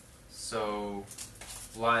 Yeah. So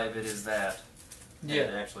live it is that. Yeah.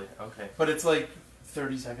 And actually, okay. But it's like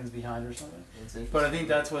 30 seconds behind or something. It's interesting. But I think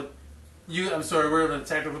that's what I'm sorry, we're going to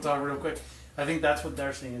technical talk real quick. I think that's what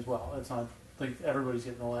they're seeing as well. It's not like everybody's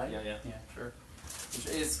getting the lag. Yeah, sure.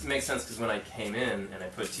 It makes sense because when I came in and I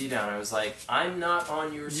put tea down, I was like, I'm not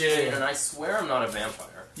on your screen, and I swear I'm not a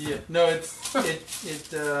vampire. Yeah, no, it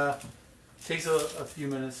takes a few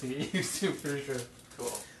minutes to get used to, for sure.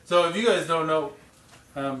 Cool. So if you guys don't know,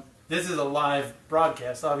 this is a live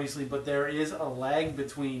broadcast, obviously, but there is a lag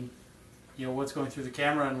between, what's going through the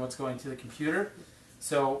camera and what's going to the computer.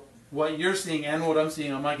 So what you're seeing and what I'm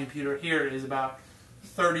seeing on my computer here is about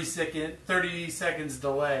 30 seconds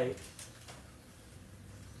delay.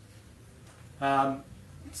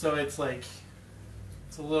 So it's like,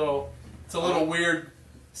 it's a little weird.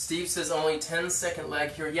 Steve says only 10-second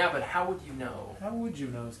lag here. Yeah, but how would you know? How would you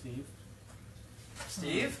know, Steve?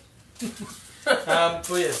 Steve? But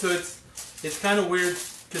yeah, so it's kind of weird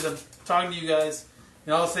because I'm talking to you guys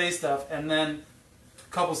and I'll say stuff and then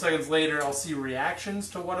a couple seconds later I'll see reactions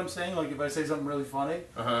to what I'm saying. Like if I say something really funny,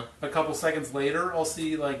 a couple seconds later I'll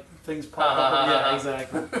see like things pop up. Yeah,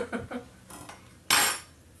 exactly.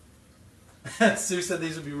 Sue said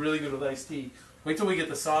these would be really good with iced tea. Wait till we get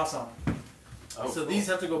the sauce on. Oh, so cool. These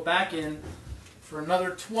have to go back in for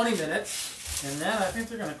another 20 minutes, and then I think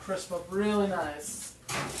they're going to crisp up really nice.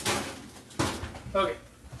 Okay,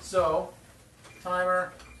 so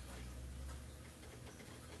timer,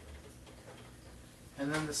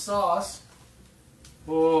 and then the sauce.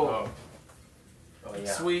 Whoa. Oh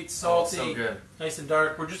yeah. Sweet, salty, so good. Nice and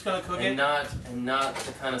dark. We're just going to cook it. And not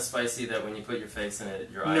the kind of spicy that when you put your face in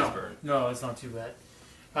it, your eyes burn. No, it's not too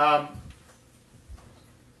bad.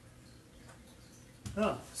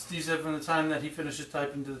 Steve said from the time that he finishes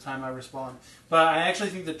typing to the time I respond. But I actually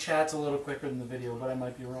think the chat's a little quicker than the video, but I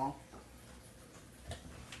might be wrong.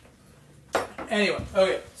 Anyway,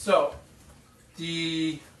 okay, so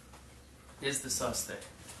is the sauce thick?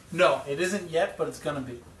 No, it isn't yet, but it's going to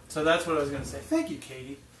be. So that's what I was going to say. Thank you,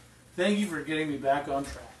 Katie. Thank you for getting me back on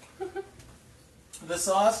track. The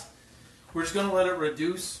sauce, we're just going to let it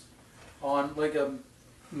reduce on like a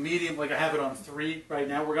medium, like I have it on 3 right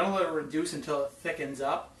now. We're going to let it reduce until it thickens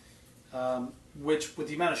up, which with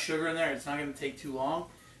the amount of sugar in there, it's not going to take too long.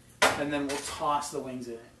 And then we'll toss the wings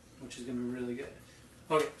in it, which is going to be really good.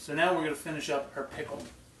 Okay, so now we're going to finish up our pickle.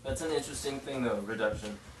 That's an interesting thing though,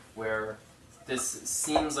 reduction, where this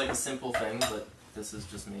seems like a simple thing, but this is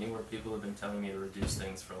just me, where people have been telling me to reduce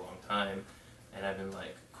things for a long time, and I've been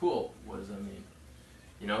like, cool, what does that mean?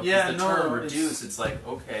 Yeah, the term reduce, it's like,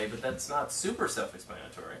 okay, but that's not super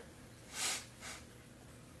self-explanatory.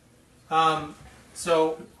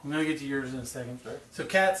 So, I'm going to get to yours in a second. Sure. So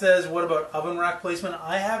Kat says, what about oven rack placement?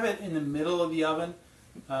 I have it in the middle of the oven,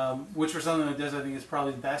 which for something like this I think is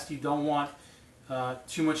probably the best. You don't want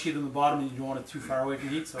too much heat on the bottom and you don't want it too far away from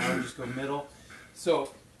heat, so I would just go middle.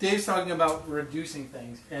 So, Dave's talking about reducing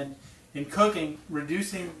things, and in cooking,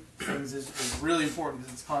 reducing things is really important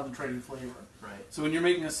because it's concentrating flavor. Right. So when you're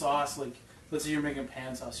making a sauce, like let's say you're making a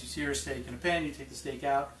pan sauce, you sear a steak in a pan, you take the steak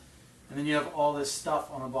out, and then you have all this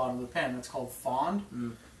stuff on the bottom of the pan. That's called fond.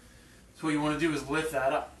 So what you want to do is lift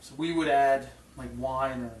that up. So we would add like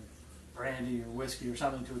wine or brandy or whiskey or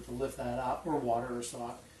something to it to lift that up, or water or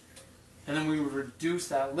stock. And then we would reduce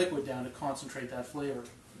that liquid down to concentrate that flavor.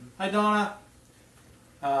 Hi, Donna.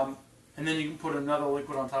 And then you can put another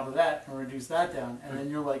liquid on top of that and reduce that down, and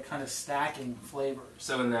then you're like kind of stacking flavors.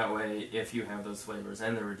 So in that way, if you have those flavors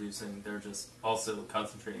and they're reducing, they're just also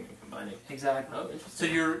concentrating and combining. Exactly. Oh, interesting. So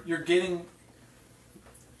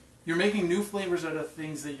you're making new flavors out of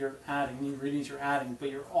things that you're adding, the ingredients you're adding,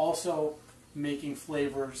 but you're also making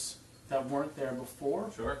flavors that weren't there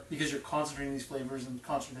before. Sure. Because you're concentrating these flavors and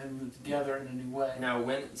concentrating them together in a new way. Now,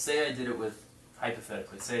 say I did it with,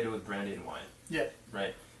 hypothetically, say I did it with brandy and wine. Yeah.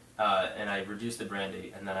 Right. And I reduce the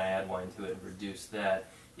brandy, and then I add wine to it and reduce that.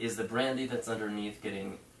 Is the brandy that's underneath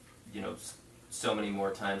getting, so many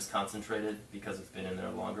more times concentrated because it's been in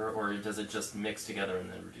there longer, or does it just mix together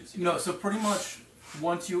and then reduce? No, so pretty much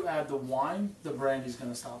once you add the wine, the brandy's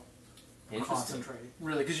going to stop concentrating.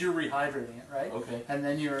 Really, because you're rehydrating it, right? Okay. And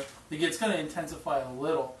then it's going to intensify a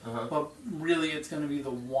little, but really it's going to be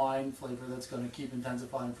the wine flavor that's going to keep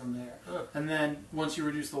intensifying from there. And then once you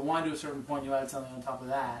reduce the wine to a certain point, you add something on top of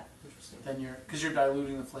that. Interesting. Then because you're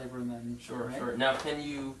diluting the flavor, and then sure. Now,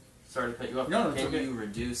 sorry to cut you off. No, it's okay. You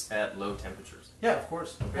reduce at low temperatures? Yeah, of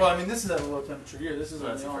course. Okay. Well, I mean, this is at a low temperature here. This is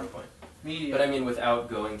that's a fair on point. medium. But I mean, without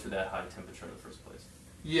going to that high temperature in the first place.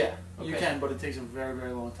 Yeah, okay. You can, but it takes a very,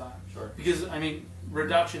 very long time. Sure. Because I mean,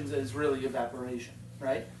 reductions is really evaporation,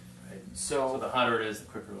 right? Right. So the hotter it is, the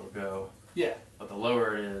quicker it'll go. Yeah. But the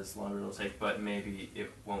lower it is, longer it'll take, but maybe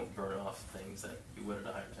it won't burn off things that you would at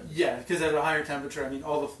a higher temperature. Yeah, because at a higher temperature, I mean,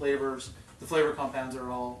 all the flavor compounds are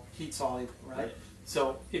all heat soluble, right?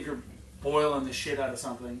 So if you're boiling the shit out of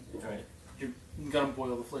something, right. you're gonna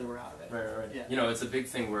boil the flavor out of it. Right. Yeah. You know, it's a big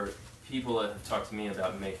thing where people have talked to me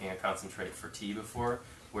about making a concentrate for tea before,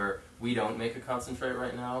 where we don't make a concentrate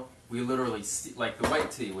right now. We literally, like the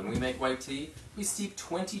white tea, when we make white tea, we steep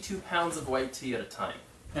 22 pounds of white tea at a time.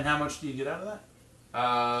 And how much do you get out of that?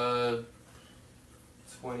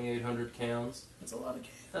 2,800 cans. That's a lot of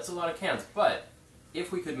cans. That's a lot of cans. But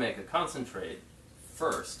if we could make a concentrate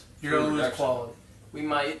first, you're going to lose quality. We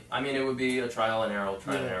might. I mean, it would be a trial and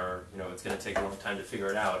error. You know, it's going to take a long time to figure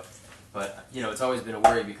it out. But, you know, it's always been a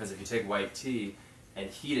worry because if you take white tea and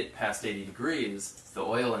heat it past 80 degrees, the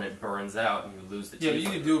oil in it burns out and you lose the tea. Yeah, but you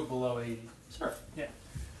can do it below 80. Sure. Yeah.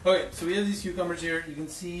 Okay, so we have these cucumbers here. You can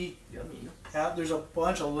see there's a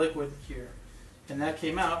bunch of liquid here. And that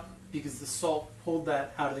came out because the salt pulled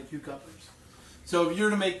that out of the cucumbers. So if you were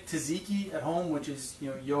to make tzatziki at home, which is, you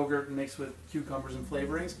know, yogurt mixed with cucumbers and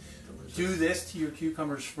flavorings, do this to your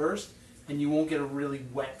cucumbers first, and you won't get a really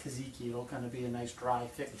wet tzatziki. It'll kind of be a nice dry,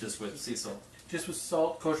 thick. Just with sea salt. Just with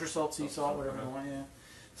salt, kosher salt, sea salt, whatever you want. Yeah.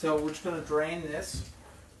 So we're just going to drain this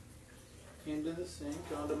into the sink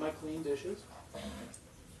onto my clean dishes.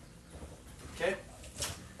 Okay.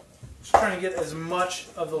 Just trying to get as much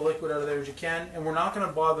of the liquid out of there as you can, and we're not going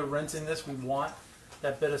to bother rinsing this. We want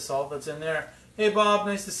that bit of salt that's in there. Hey Bob,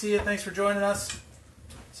 nice to see you. Thanks for joining us.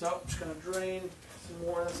 So I'm just going to drain some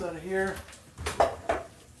more of this out of here.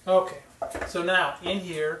 Okay. So now in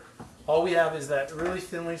here, all we have is that really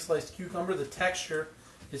thinly sliced cucumber. The texture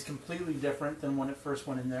is completely different than when it first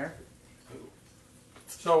went in there.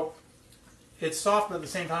 So it's soft, but at the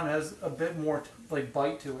same time it has a bit more like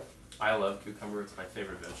bite to it. I love cucumber. It's my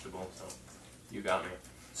favorite vegetable, so you got me.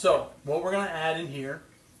 So what we're going to add in here,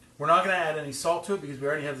 we're not going to add any salt to it because we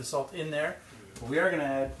already have the salt in there. But we are going to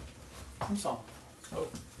add some salt. Oh,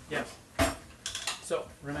 yeah. So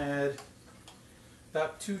we're going to add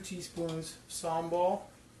about 2 teaspoons of sambal.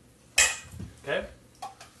 Okay.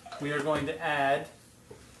 We are going to add,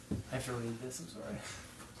 I have to read this,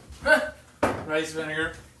 I'm sorry. Rice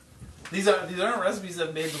vinegar. These aren't recipes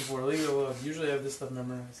I've made before. Leave it alone. Usually I have this stuff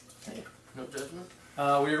memorized. Hey, no judgment.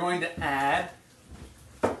 We are going to add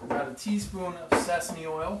about a teaspoon of sesame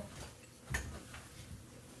oil.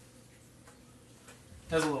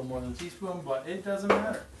 That's a little more than a teaspoon, but it doesn't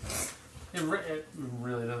matter. It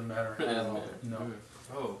really doesn't matter. It doesn't matter. No.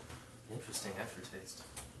 Oh, interesting aftertaste.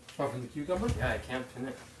 Oh, from the cucumber? Yeah, I can't pin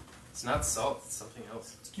it. It's not salt. It's something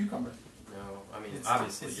else. It's cucumber. No, I mean, It's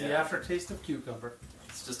obviously, it's yeah. the aftertaste of cucumber.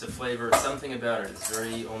 It's just a flavor. Something about it is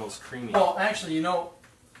very almost creamy. Well, actually, you know,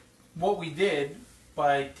 what we did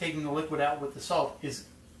by taking the liquid out with the salt is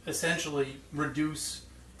essentially reduce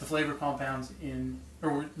the flavor compounds in,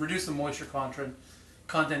 or reduce the moisture content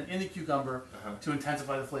in the cucumber to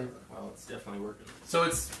intensify the flavor. Well, it's definitely working. So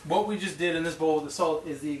it's what we just did in this bowl with the salt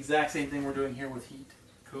is the exact same thing we're doing here with heat.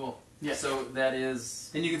 Cool. Yeah. So that is...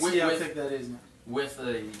 And you can see how thick that is now. With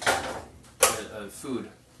a food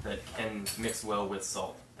that can mix well with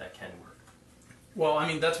salt, that can work. Well, I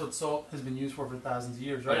mean, that's what salt has been used for thousands of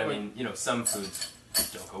years, right? But I mean, you know, some foods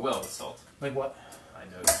don't go well with salt. Like what? I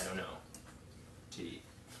don't know. Tea.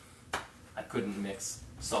 I couldn't mix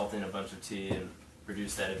salt in a bunch of tea and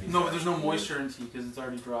reduce that. It'd be No, but there's no moisture in tea because it's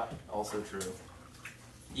already dry. Also true.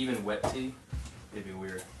 Even wet tea, it'd be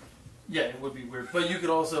weird. Yeah, it would be weird. But you could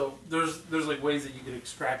also, there's like ways that you could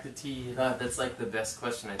extract the tea. God, that's like the best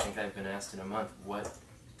question I think I've been asked in a month. What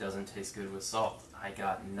doesn't taste good with salt? I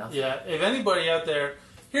got nothing. Yeah, if anybody out there,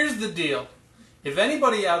 here's the deal. If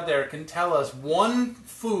anybody out there can tell us one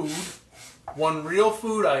real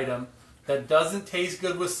food item that doesn't taste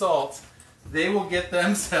good with salt, they will get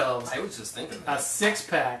themselves I was just thinking a that.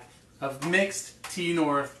 6-pack of mixed Tea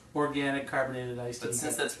North organic carbonated iced tea. But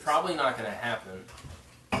since that's probably not going to happen,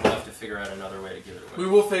 we'll have to figure out another way to give it away. We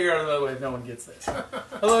will figure out another way if no one gets this.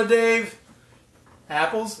 Hello, Dave.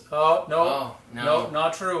 Apples? Oh, no. Oh, no. No,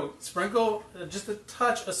 not true. Sprinkle just a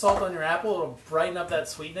touch of salt on your apple. It'll brighten up that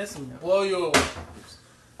sweetness and blow you away.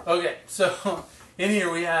 Okay, so in here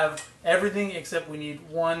we have everything except we need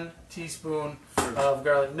 1 teaspoon of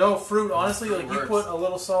garlic. No fruit, honestly. Like you put a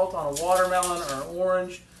little salt on a watermelon or an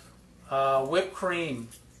orange. Whipped cream.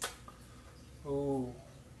 Ooh.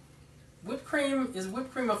 Whipped cream, is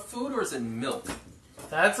whipped cream a food or is it milk?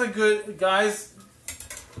 That's a good, guys.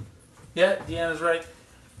 Yeah, Deanna's right.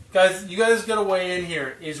 Guys, you guys gotta weigh in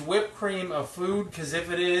here. Is whipped cream a food? Because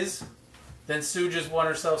if it is, then Sue just won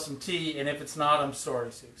herself some tea, and if it's not, I'm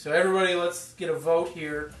sorry, Sue. So everybody, let's get a vote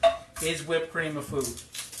here. Is whipped cream a food?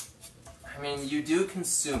 I mean, you do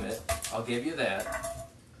consume it. I'll give you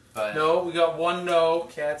that. But No, we got 1 no.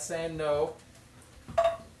 Kat saying no.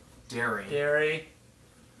 dairy. Dairy.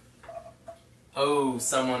 Oh,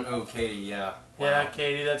 someone. Oh, Katie. Yeah. Wow. Yeah,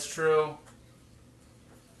 Katie, that's true.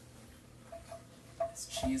 Is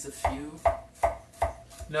cheese a few?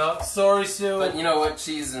 No, sorry, Sue. But you know what?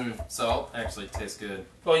 Cheese and salt actually taste good.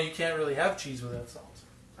 Well, you can't really have cheese without salt.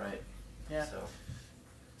 Right. Yeah. So.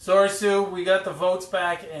 Sorry, Sue. We got the votes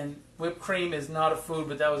back, and whipped cream is not a food,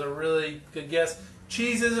 but that was a really good guess.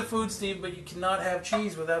 Cheese is a food, Steve, but you cannot have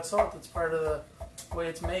cheese without salt. It's part of the way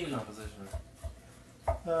it's made. Composition.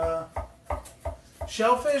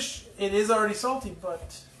 Shellfish, it is already salty,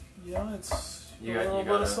 but you know it's a little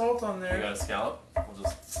bit of salt on there. You got a scallop? We'll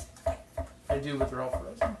just. I do, but they're all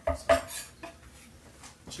frozen. So.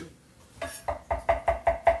 Chew.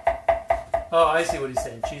 Oh, I see what he's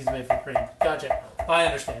saying. Cheese is made from cream. Gotcha. I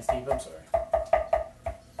understand, Steve. I'm sorry.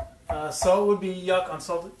 Salt would be yuck on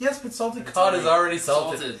salted. Yes, but salted cod is already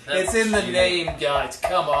salted. It's in the name, guys.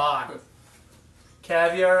 Come on.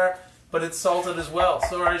 Caviar, but it's salted as well.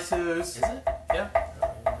 Sorry, Suze. Is it? Yeah.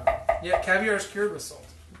 Yeah, caviar is cured with salt.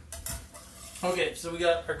 Okay, so we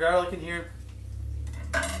got our garlic in here.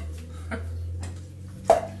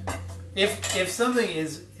 If something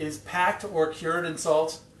is packed or cured in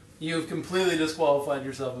salt, you've completely disqualified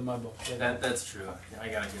yourself in my book. That's true. I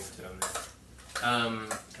gotta give it to him.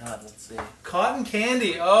 God, let's see. Cotton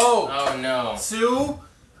candy. Oh. Oh no. Sue,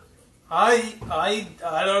 I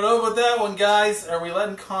don't know about that one, guys. Are we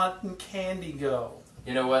letting cotton candy go?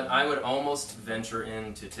 You know what? I would almost venture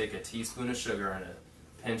in to take a teaspoon of sugar and a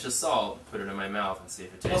pinch of salt, put it in my mouth, and see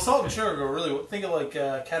if it tastes. Well, salt good. and sugar go really well. Think of like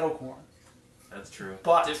kettle corn. That's true.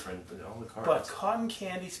 But different, but all the carbs. But cotton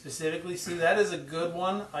candy specifically, Sue, that is a good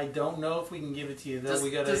one. I don't know if we can give it to you.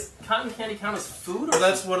 Does cotton candy count as food? Or well,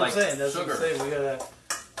 that's what like I'm saying. That's sugar? what I'm saying. We gotta,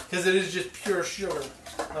 because it is just pure sugar.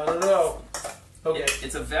 I don't know. Okay.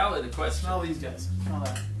 It's a valid question. Smell these guys. Smell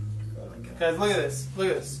that. Guys, look at this. Look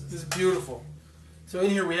at this. This is beautiful. So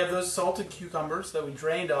in here we have those salted cucumbers that we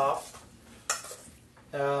drained off.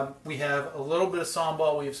 We have a little bit of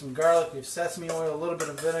sambal. We have some garlic. We have sesame oil. A little bit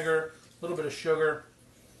of vinegar. A little bit of sugar.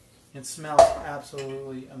 It smells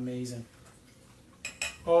absolutely amazing.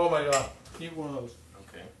 Oh my god. Eat one of those.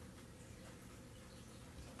 Okay.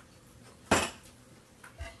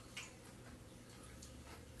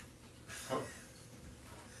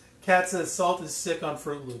 Kat says salt is sick on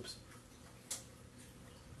Fruit Loops.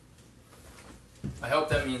 I hope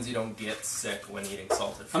that means you don't get sick when eating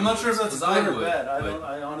salted fruit. I'm not sure if that's good or bad. but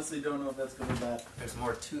I honestly don't know if that's good or bad. There's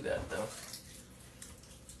more to that though.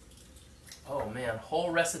 Oh man,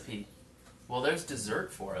 whole recipe. Well, there's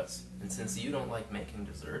dessert for us. And since you don't like making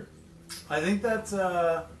dessert. I think that's,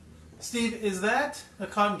 Steve, is that a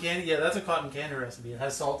cotton candy? Yeah, that's a cotton candy recipe. It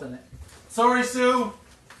has salt in it. Sorry, Sue.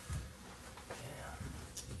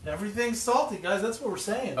 Yeah. Everything's salty, guys. That's what we're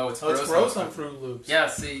saying. Oh, it's gross on Fruit Loops. Yeah,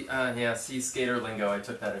 see skater lingo. I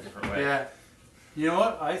took that a different way. Yeah. You know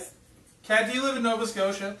what? Kat, do you live in Nova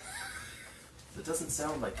Scotia? It doesn't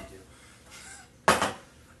sound like you do.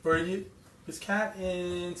 Or is Kat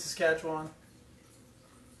in Saskatchewan?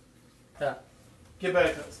 Yeah. Get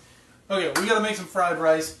back to us. Okay, we got to make some fried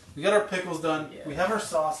rice. We got our pickles done. Yeah. We have our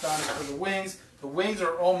sauce done for the wings. The wings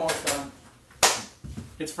are almost done.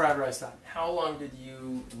 It's fried rice time. How long did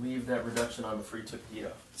you leave that reduction on before you took the heat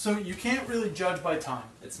off? So you can't really judge by time.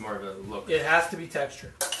 It's more of a look. It has to be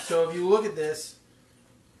texture. So if you look at this,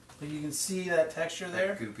 you can see that texture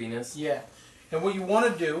there. That goopiness. Yeah. And what you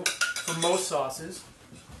want to do for most sauces,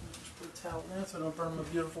 just put a towel in so I don't burn my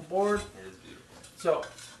beautiful board. It is beautiful. So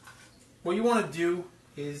what you want to do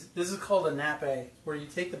is, this is called a nappe, where you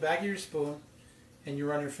take the back of your spoon and you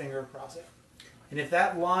run your finger across it. And if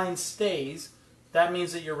that line stays, that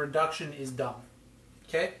means that your reduction is done.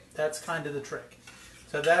 Okay? That's kind of the trick.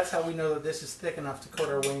 So that's how we know that this is thick enough to coat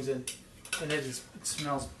our wings in. And it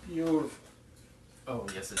smells beautiful. Oh,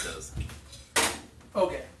 yes it does.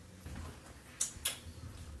 Okay.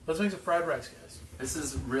 Let's make some fried rice, guys. This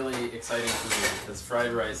is really exciting for me because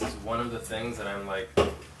fried rice is one of the things that I'm like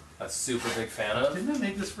a super big fan of. Didn't I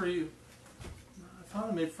make this for you? I thought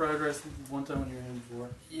I made fried rice one time when you were here before.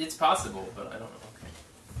 It's possible, but I don't know.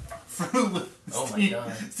 Fruit Loops. Oh my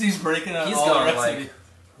god. Steve's breaking out He's all the gone recipe. like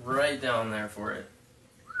right down there for it.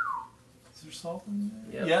 Is there salt in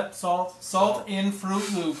there? Yep. Yep, salt. Salt in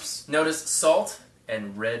Fruit Loops. Notice salt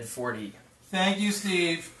and red 40. Thank you,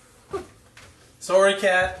 Steve. Sorry,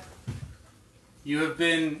 Kat. Your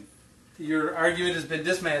argument has been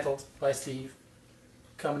dismantled by Steve.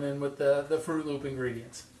 Coming in with the Fruit Loop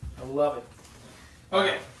ingredients. I love it.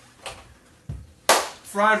 Okay.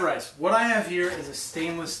 Fried rice. What I have here is a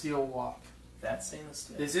stainless steel wok. That's stainless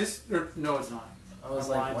steel. Is this? Or, no, it's not. I was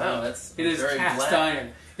like, wow, that's it is very cast black.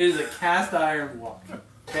 iron. It is a cast iron wok.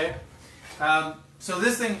 Okay. So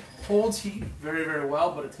this thing holds heat very, very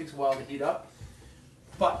well, but it takes a while to heat up.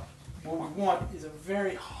 But what we want is a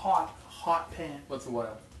very hot, hot pan. What's a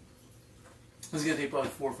while? This is going to take probably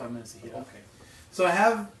 4 or 5 minutes to heat up. Okay. So I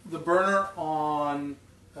have the burner on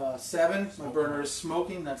 7. My burner is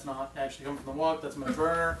smoking. That's not actually coming from the wok. That's my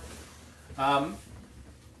burner. Now,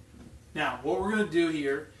 what we're going to do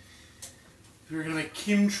here, we're going to make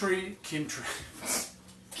kimchi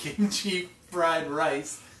fried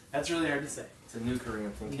rice. That's really hard to say. It's a new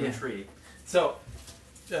Korean thing, kimchi. Yeah. So,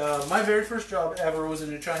 my very first job ever was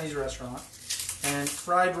in a Chinese restaurant, and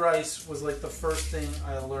fried rice was like the first thing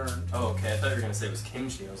I learned. Oh, okay. I thought you were going to say it was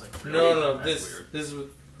kimchi. I was like, really? No. That's weird.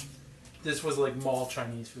 This was like mall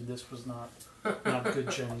Chinese food. This was not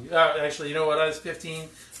good Chinese. Actually, you know what? I was 15.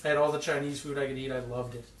 I had all the Chinese food I could eat. I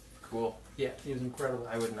loved it. Cool. Yeah, it was incredible.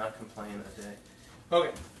 I would not complain a day.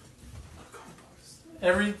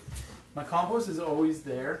 Okay. My compost is always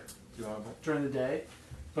there. Do you want a bowl? During the day,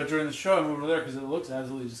 but during the show I move over there because it looks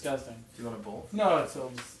absolutely disgusting. Do you want a bowl? No, it's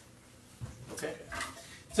all just... Okay.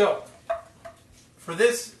 So, for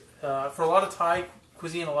this, for a lot of Thai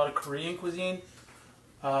cuisine, a lot of Korean cuisine,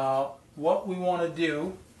 what we want to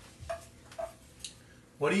do...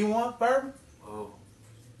 What do you want, Barb? Whoa.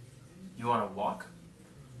 You want to walk?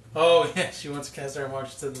 Oh, yeah, she wants to cast iron wok.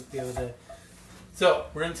 She said that the other day. So,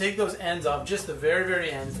 we're going to take those ends off, just the very,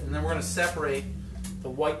 very ends, and then we're going to separate the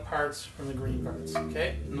white parts from the green parts,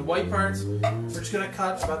 okay? And the white parts, we're just going to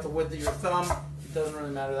cut about the width of your thumb. It doesn't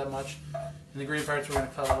really matter that much. And the green parts, we're going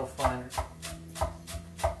to cut a little finer.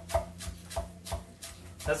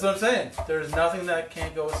 That's what I'm saying. There's nothing that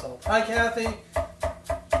can't go with salt. Hi, Kathy.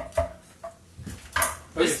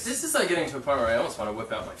 This is like getting to a point where I almost want to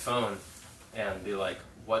whip out my phone and be like,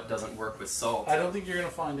 what doesn't work with salt? I don't think you're going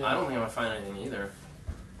to find it. I don't think I'm going to find anything either.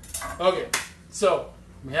 Okay, so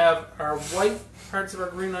we have our white parts of our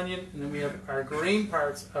green onion, and then we have our green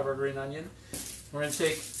parts of our green onion. We're going to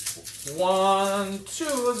take 1, 2,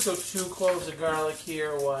 let's go 2 cloves of garlic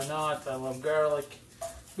here. Why not? I love garlic.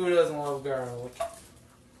 Who doesn't love garlic?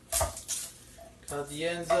 Cut the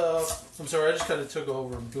ends up. I'm sorry, I just kind of took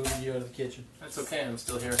over and booted you out of the kitchen. That's okay, I'm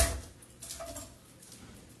still here.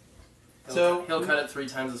 He'll cut it 3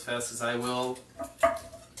 times as fast as I will.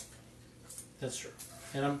 That's true.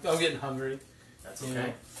 And I'm getting hungry. That's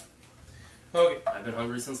okay. Okay. I've been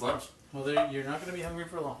hungry since lunch. Well, you're not going to be hungry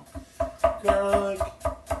for long. Garlic.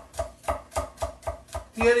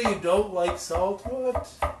 Yeah, you don't like salt? What?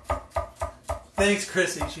 Thanks,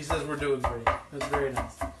 Chrissy. She says we're doing great. That's very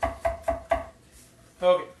nice.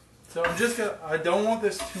 Okay. So I'm just going to... I don't want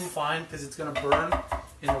this too fine because it's going to burn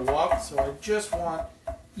in the wok. So I just want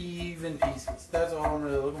even pieces. That's all I'm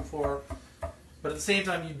really looking for. But at the same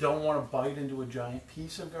time, you don't want to bite into a giant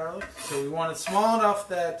piece of garlic. So we want it small enough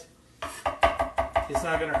that it's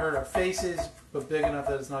not going to hurt our faces, but big enough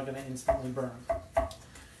that it's not going to instantly burn.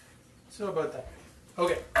 So about that.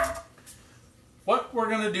 Okay. What we're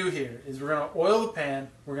going to do here is we're going to oil the pan.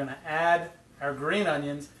 We're going to add our green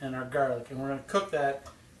onions and our garlic. And we're going to cook that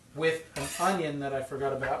with an onion that I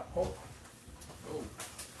forgot about. Oh.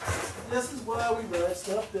 This is why we write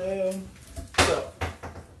stuff down. So,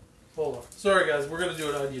 hold on. Sorry guys, we're going to do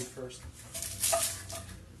an onion first.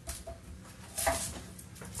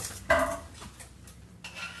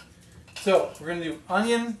 So, we're going to do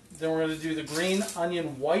onion, then we're going to do the green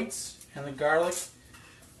onion whites and the garlic,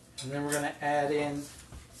 and then we're going to add in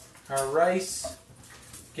our rice,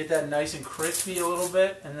 get that nice and crispy a little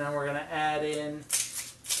bit, and then we're going to add in,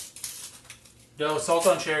 no, salt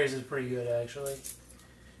on cherries is pretty good actually.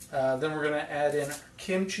 Then we're going to add in our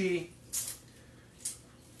kimchi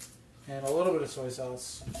and a little bit of soy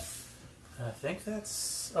sauce. I think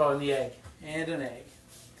that's, oh, and the egg, and an egg.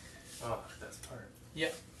 Oh, that's part.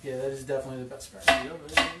 Yep. Yeah, that is definitely the best part.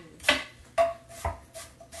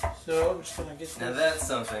 So I'm just gonna get Now that's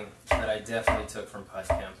something that I definitely took from Pod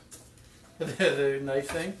Camp. the knife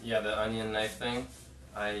thing. Yeah, the onion knife thing.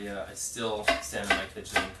 I still stand in my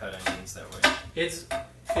kitchen and cut onions that way. It's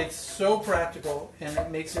so practical and it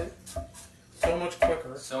makes it so much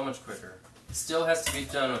quicker. So much quicker. It still has to be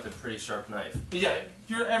done with a pretty sharp knife. Yeah,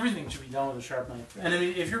 everything should be done with a sharp knife. And I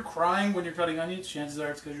mean, if you're crying when you're cutting onions, chances are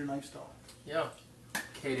it's because your knife's dull. Yeah.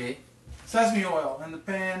 Katie. Sesame oil in the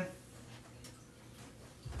pan.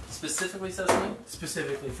 Specifically sesame?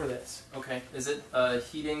 Specifically for this. Okay. Is it a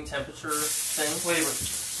heating temperature thing? Flavor.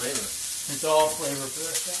 Flavor. It's all flavor for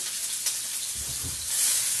this thing.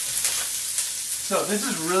 So this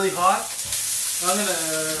is really hot. I'm gonna.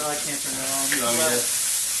 I can't turn that on. You want me to?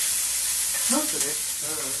 No, it's okay.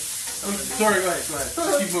 Sorry. Go ahead. Go ahead.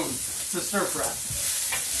 Just keep moving. It's a stir fry.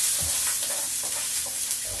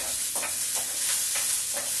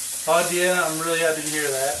 Oh, Deanna, I'm really happy to hear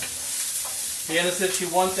that. Deanna said she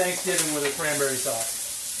won Thanksgiving with a cranberry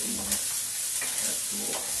sauce. That's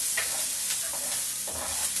cool.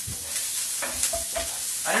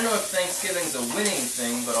 don't know if Thanksgiving's a winning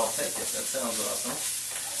thing, but I'll take it. That sounds awesome.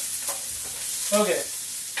 Okay,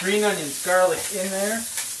 green onions, garlic in there.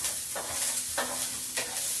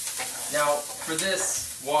 Now, for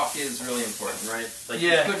this, wok is really important, right? Like,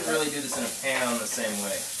 Yeah. you couldn't really do this in a pan the same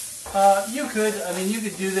way. You could. I mean, you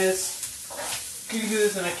could do this. You could do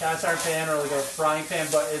this in a cast iron pan or like a frying pan,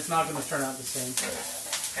 but it's not going to turn out the same. Right.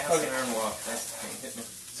 Cast iron wok. That's the thing. Hit me.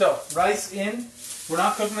 So rice in. We're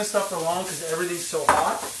not cooking this stuff for long because everything's so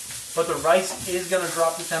hot. But the rice is going to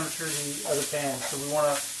drop the temperature of the pan, so we want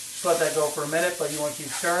to just let that go for a minute. But you want to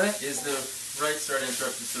keep stirring it. Is the rice, sorry to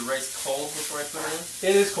interrupt, is the rice cold before I put it in?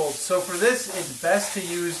 It is cold. So for this, it's best to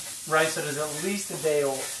use rice that is at least a day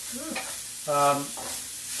old.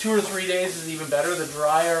 2 or 3 days is even better. The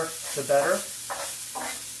drier, the better.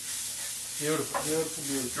 Beautiful, beautiful,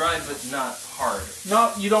 beautiful. Dry but not hard.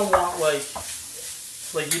 No, you don't want like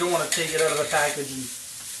you don't want to take it out of the package and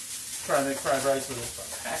try and make fried rice with it.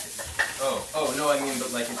 Package? Oh no, I mean,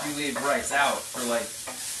 but like if you leave rice out for like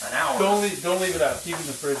an hour. Don't leave it out. Keep it in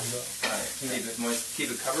the fridge though. Alright, yeah. Keep it moist. Keep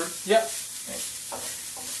it covered? Yep. Thanks.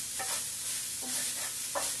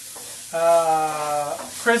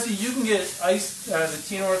 Chrissy, you can get the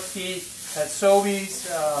Tea North tea at Sobeys,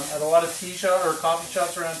 at a lot of tea shop or coffee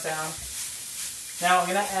shops around town. Now I'm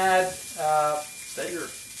gonna add. Is that your?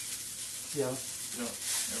 Yeah. No,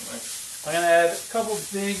 never mind. I'm gonna add a couple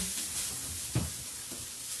big.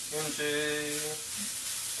 Kimchi.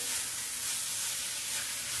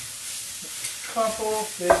 Couple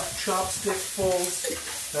big chopstickfuls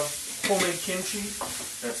of homemade kimchi.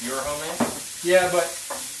 That's your homemade? Yeah, but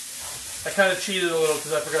I kind of cheated a little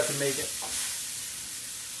because I forgot to make it.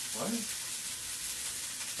 What?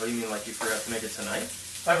 What do you mean, like you forgot to make it tonight?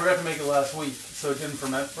 I forgot to make it last week, so it didn't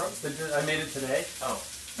ferment. I made it today. Oh.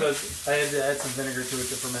 So I had to add some vinegar to it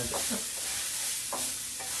to ferment it.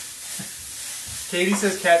 Katie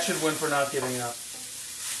says Cat should win for not giving up.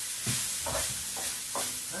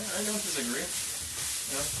 I don't disagree.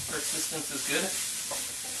 You know, persistence is good.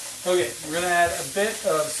 Okay, we're going to add a bit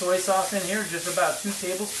of soy sauce in here, just about 2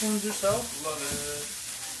 tablespoons or so. Love it.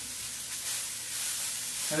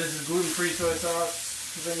 And this is gluten-free soy sauce,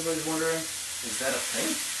 if anybody's wondering. Is that a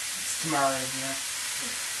thing? It's tamari, yeah.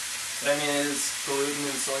 But I mean, it is gluten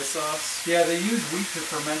in soy sauce. Yeah, they use wheat to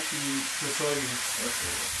ferment the soybeans.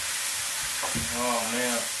 Oh,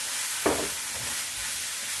 man.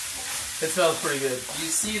 It smells pretty good. You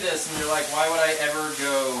see this and you're like, why would I ever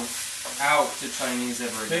go out to Chinese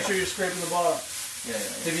ever again? Make sure you're scraping the bottom. Yeah.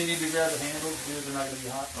 If you need to grab the handles, because they're not going to be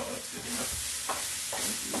hot. Oh, that's good enough.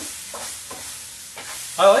 Thank you.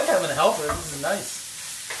 I like having a helper. This is nice.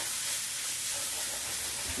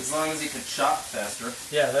 As long as you can chop faster.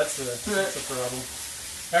 Yeah, that's the problem.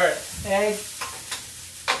 All right, egg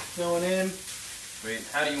going in. Wait,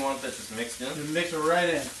 how do you want that just mixed in? Just mix it right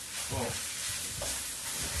in. Cool.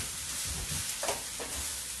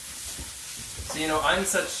 So, you know, I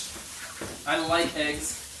like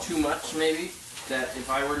eggs too much, maybe, that if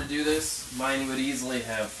I were to do this, mine would easily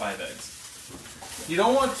have 5 eggs. You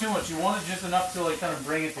don't want too much. You want it just enough to like kind of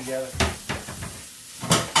bring it together.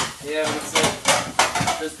 Yeah, but it's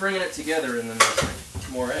like, just bringing it together and then there's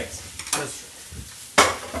like more eggs. That's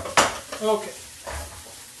true. Okay.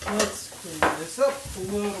 Let's clean this up a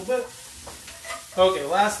little bit. Okay,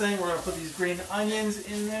 last thing, we're going to put these green onions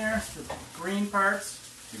in there, the green parts.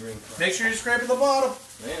 Make sure you scrape at the bottom.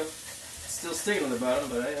 I am. Still sticking on the bottom,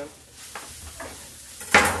 but I am.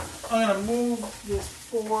 I'm going to move this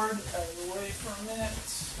board out of the way for a minute.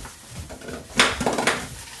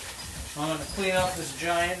 I'm going to clean up this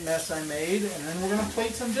giant mess I made, and then we're going to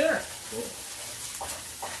plate some dinner. Cool.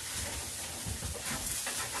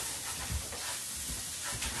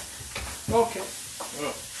 Okay.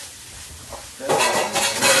 Oh.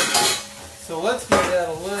 So let's give that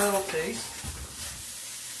a little taste.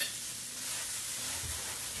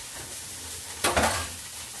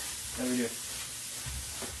 How do we do?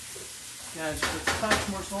 Yeah, just a touch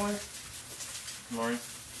more soy. More?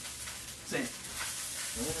 Same.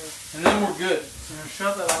 And then we're good. So we're going to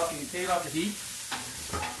shut that off. You can take it off the heat.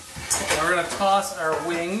 And we're going to toss our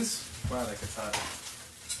wings. Wow, that gets hot.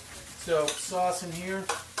 So sauce in here.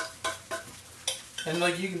 And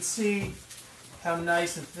like you can see how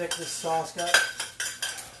nice and thick this sauce got.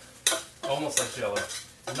 Almost like Jello.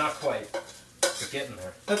 Not quite, but getting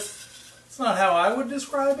there. That's not how I would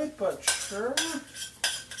describe it, but sure.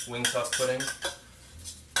 Wing sauce pudding.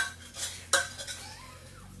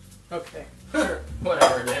 Okay. Sure.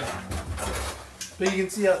 Whatever, man. But you can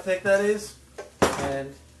see how thick that is.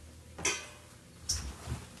 And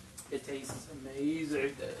it tastes amazing.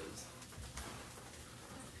 It does.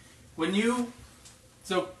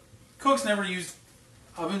 So cooks never use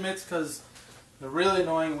oven mitts because they're really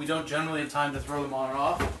annoying. We don't generally have time to throw them on and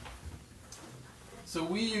off. So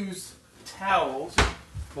we use towels,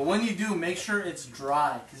 but when you do, make sure it's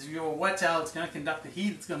dry. Because if you have a wet towel, it's going to conduct the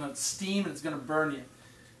heat, it's going to steam, and it's going to burn you.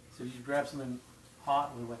 So if you grab something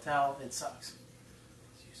hot with a wet towel, it sucks.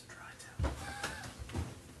 Let's use a dry towel.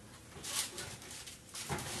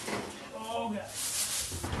 Oh,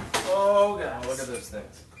 guys. Oh, guys. Oh, look at those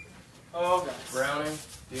things. Oh, guys. Browning,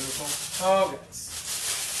 beautiful. Oh, guys.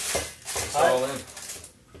 It's all in.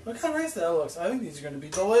 Look how nice that looks. I think these are going to be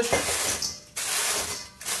delicious.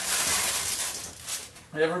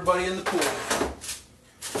 Everybody in the pool.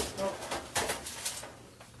 Oh.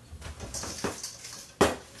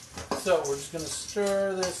 So we're just going to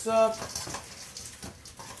stir this up.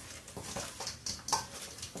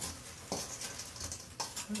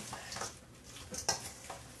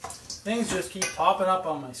 Things just keep popping up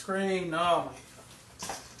on my screen. Oh my.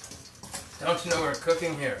 Don't you know we're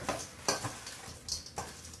cooking here?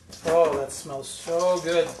 Oh, that smells so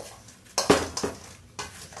good.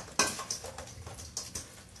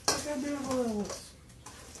 Look how beautiful that looks.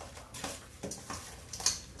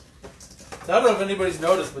 So I don't know if anybody's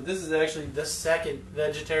noticed, but this is actually the second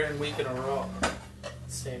vegetarian week in a row.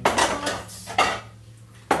 Same.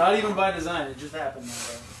 Not even by design, it just happened that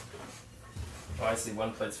way. Oh, I see.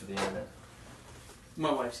 One plate's for the internet.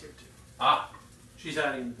 My wife's here too. Ah, She's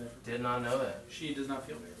hiding in the bedroom. did not know that. She does not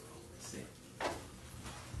feel very well. Let's see.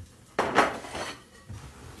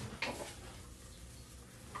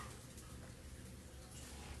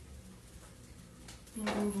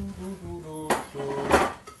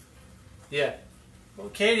 Yeah. Well,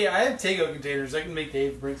 Katie, I have takeout containers. I can make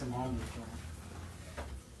Dave bring some home.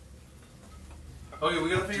 Okay, we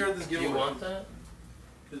gotta figure out this Do giveaway. you want that?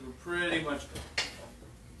 Because we're pretty much done.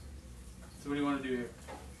 So what do you want to do here?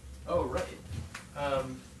 Oh, right.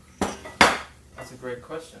 That's a great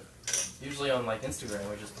question. Usually on like Instagram,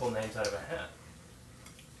 we just pull names out of a hat.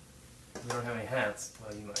 We don't have any hats.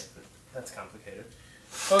 Well, you might, but that's complicated.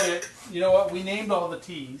 Okay, you know what? We named all the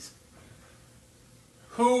teas.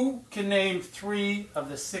 Who can name 3 of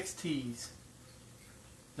the 6 teas? Is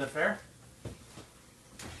that fair?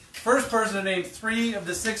 First person to name 3 of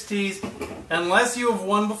the 6 teas, unless you have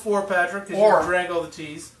won before, Patrick, because you drank all the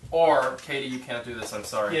teas. Or, Katie, you can't do this, I'm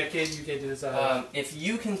sorry. Yeah, Katie, you can't do this. If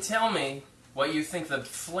you can tell me what you think the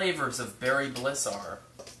flavors of Berry Bliss are,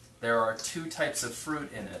 there are 2 types of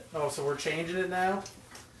fruit in it. Oh, so we're changing it now?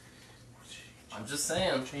 I'm just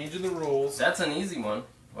saying. Changing the rules. That's an easy one.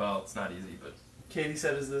 Well, it's not easy, but... Katie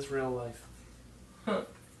said, is this real life? Huh.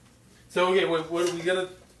 So, okay, what are we gonna...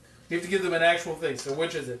 We have to give them an actual thing. So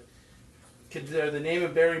which is it? Are they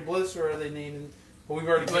naming Berry Bliss, or are they naming... Well, we've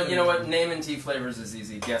already... But you know what? Naming tea flavors is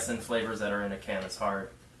easy. Guessing flavors that are in a can is hard.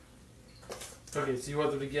 Okay, so you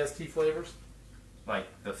want them to guess tea flavors? Like,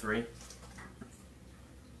 the 3.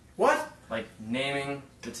 What? Like, naming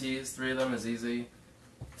the teas, 3 of them is easy.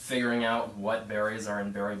 Figuring out what berries are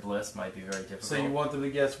in Berry Bliss might be very difficult. So you want them to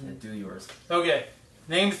guess... Yeah, do yours. Okay.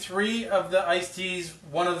 Name 3 of the iced teas.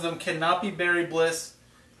 One of them cannot be Berry Bliss.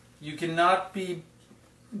 You cannot be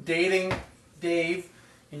dating Dave.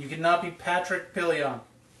 And you cannot be Patrick Pillion.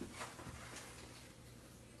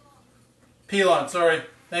 Pilon, sorry.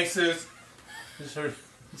 Thanks, Suze. Just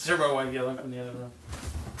heard my wife yelling from the other room.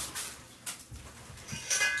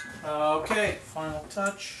 Okay, final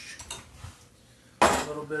touch. A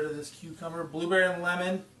little bit of this cucumber. Blueberry and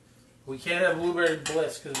lemon. We can't have blueberry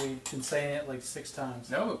bliss because we've been saying it like 6 times.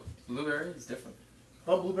 No, blueberry is different.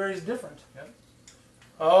 Oh, blueberry is different. Yep.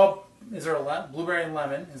 Oh, is there a blueberry and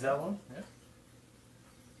lemon? Is that one? Yeah.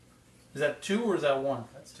 Is that 2 or is that 1?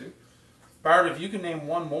 That's 2. Barb, if you can name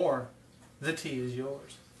 1 more, the tea is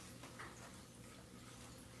yours.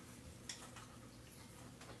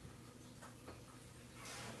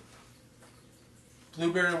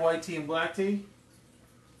 Blueberry, white tea, and black tea.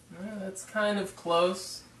 That's kind of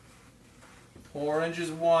close. Orange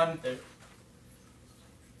is 1. There.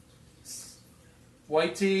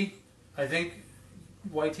 White tea, I think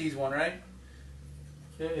white tea is 1, right?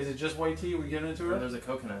 Is it just white tea? Are we giving it to her? Well, there's a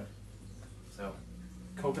coconut. So.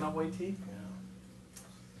 Coconut white tea?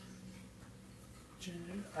 Yeah.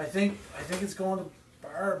 I think it's going to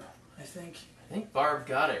Barb. I think Barb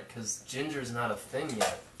got it because ginger's not a thing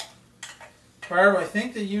yet. Barb, I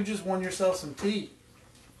think that you just won yourself some tea.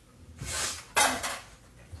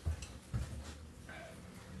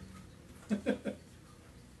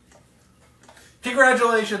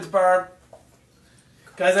 Congratulations, Barb.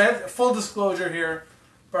 Guys, I have full disclosure here.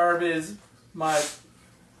 Barb is my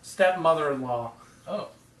stepmother-in-law. Oh.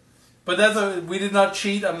 But we did not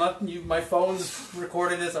cheat. I'm not. My phone's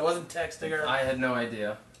recording this. I wasn't texting her. I had no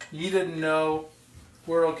idea. You didn't know.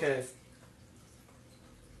 We're okay.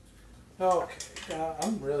 Okay.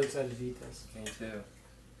 I'm really excited to eat this. Me too.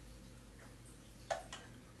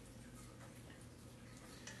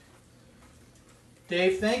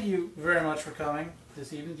 Dave, thank you very much for coming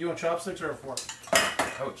this evening. Do you want chopsticks or a fork?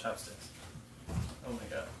 Oh, chopsticks. Oh my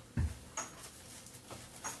god.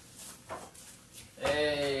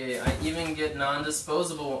 Hey, I even get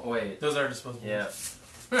non-disposable. Wait. Those are disposable. Yeah.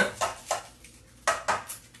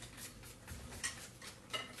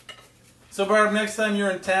 So, Barb, next time you're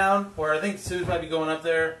in town, or I think Suze might be going up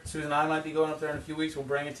there, Suze and I might be going up there in a few weeks, we'll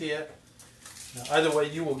bring it to you. Either way,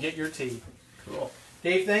 you will get your tea. Cool.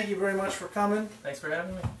 Dave, thank you very much for coming. Thanks for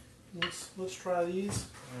having me. Let's try these.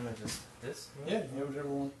 I'm gonna just this. Yeah, whichever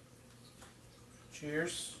one.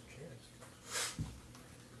 Cheers. Cheers.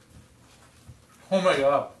 Oh my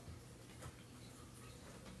god.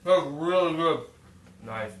 That's really good.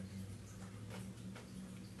 Knife.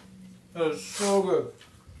 That is so good.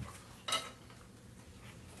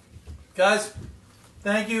 Guys,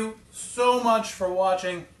 thank you so much for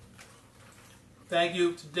watching. Thank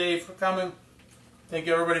you to Dave for coming. Thank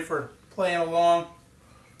you everybody for playing along.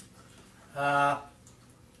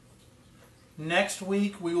 Next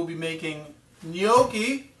week we will be making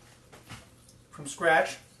gnocchi from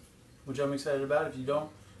scratch, which I'm excited about. If you don't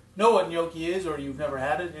know what gnocchi is or you've never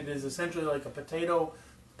had it, it is essentially like a potato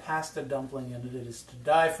pasta dumpling, and it is to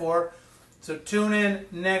die for. So tune in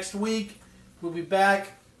next week. We'll be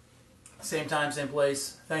back. Same time, same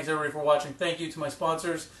place. Thanks everybody for watching. Thank you to my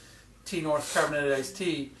sponsors, T North Carbonated Iced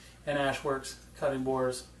Tea and Ashworks Cutting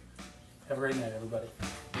Boards. Have a great night, everybody.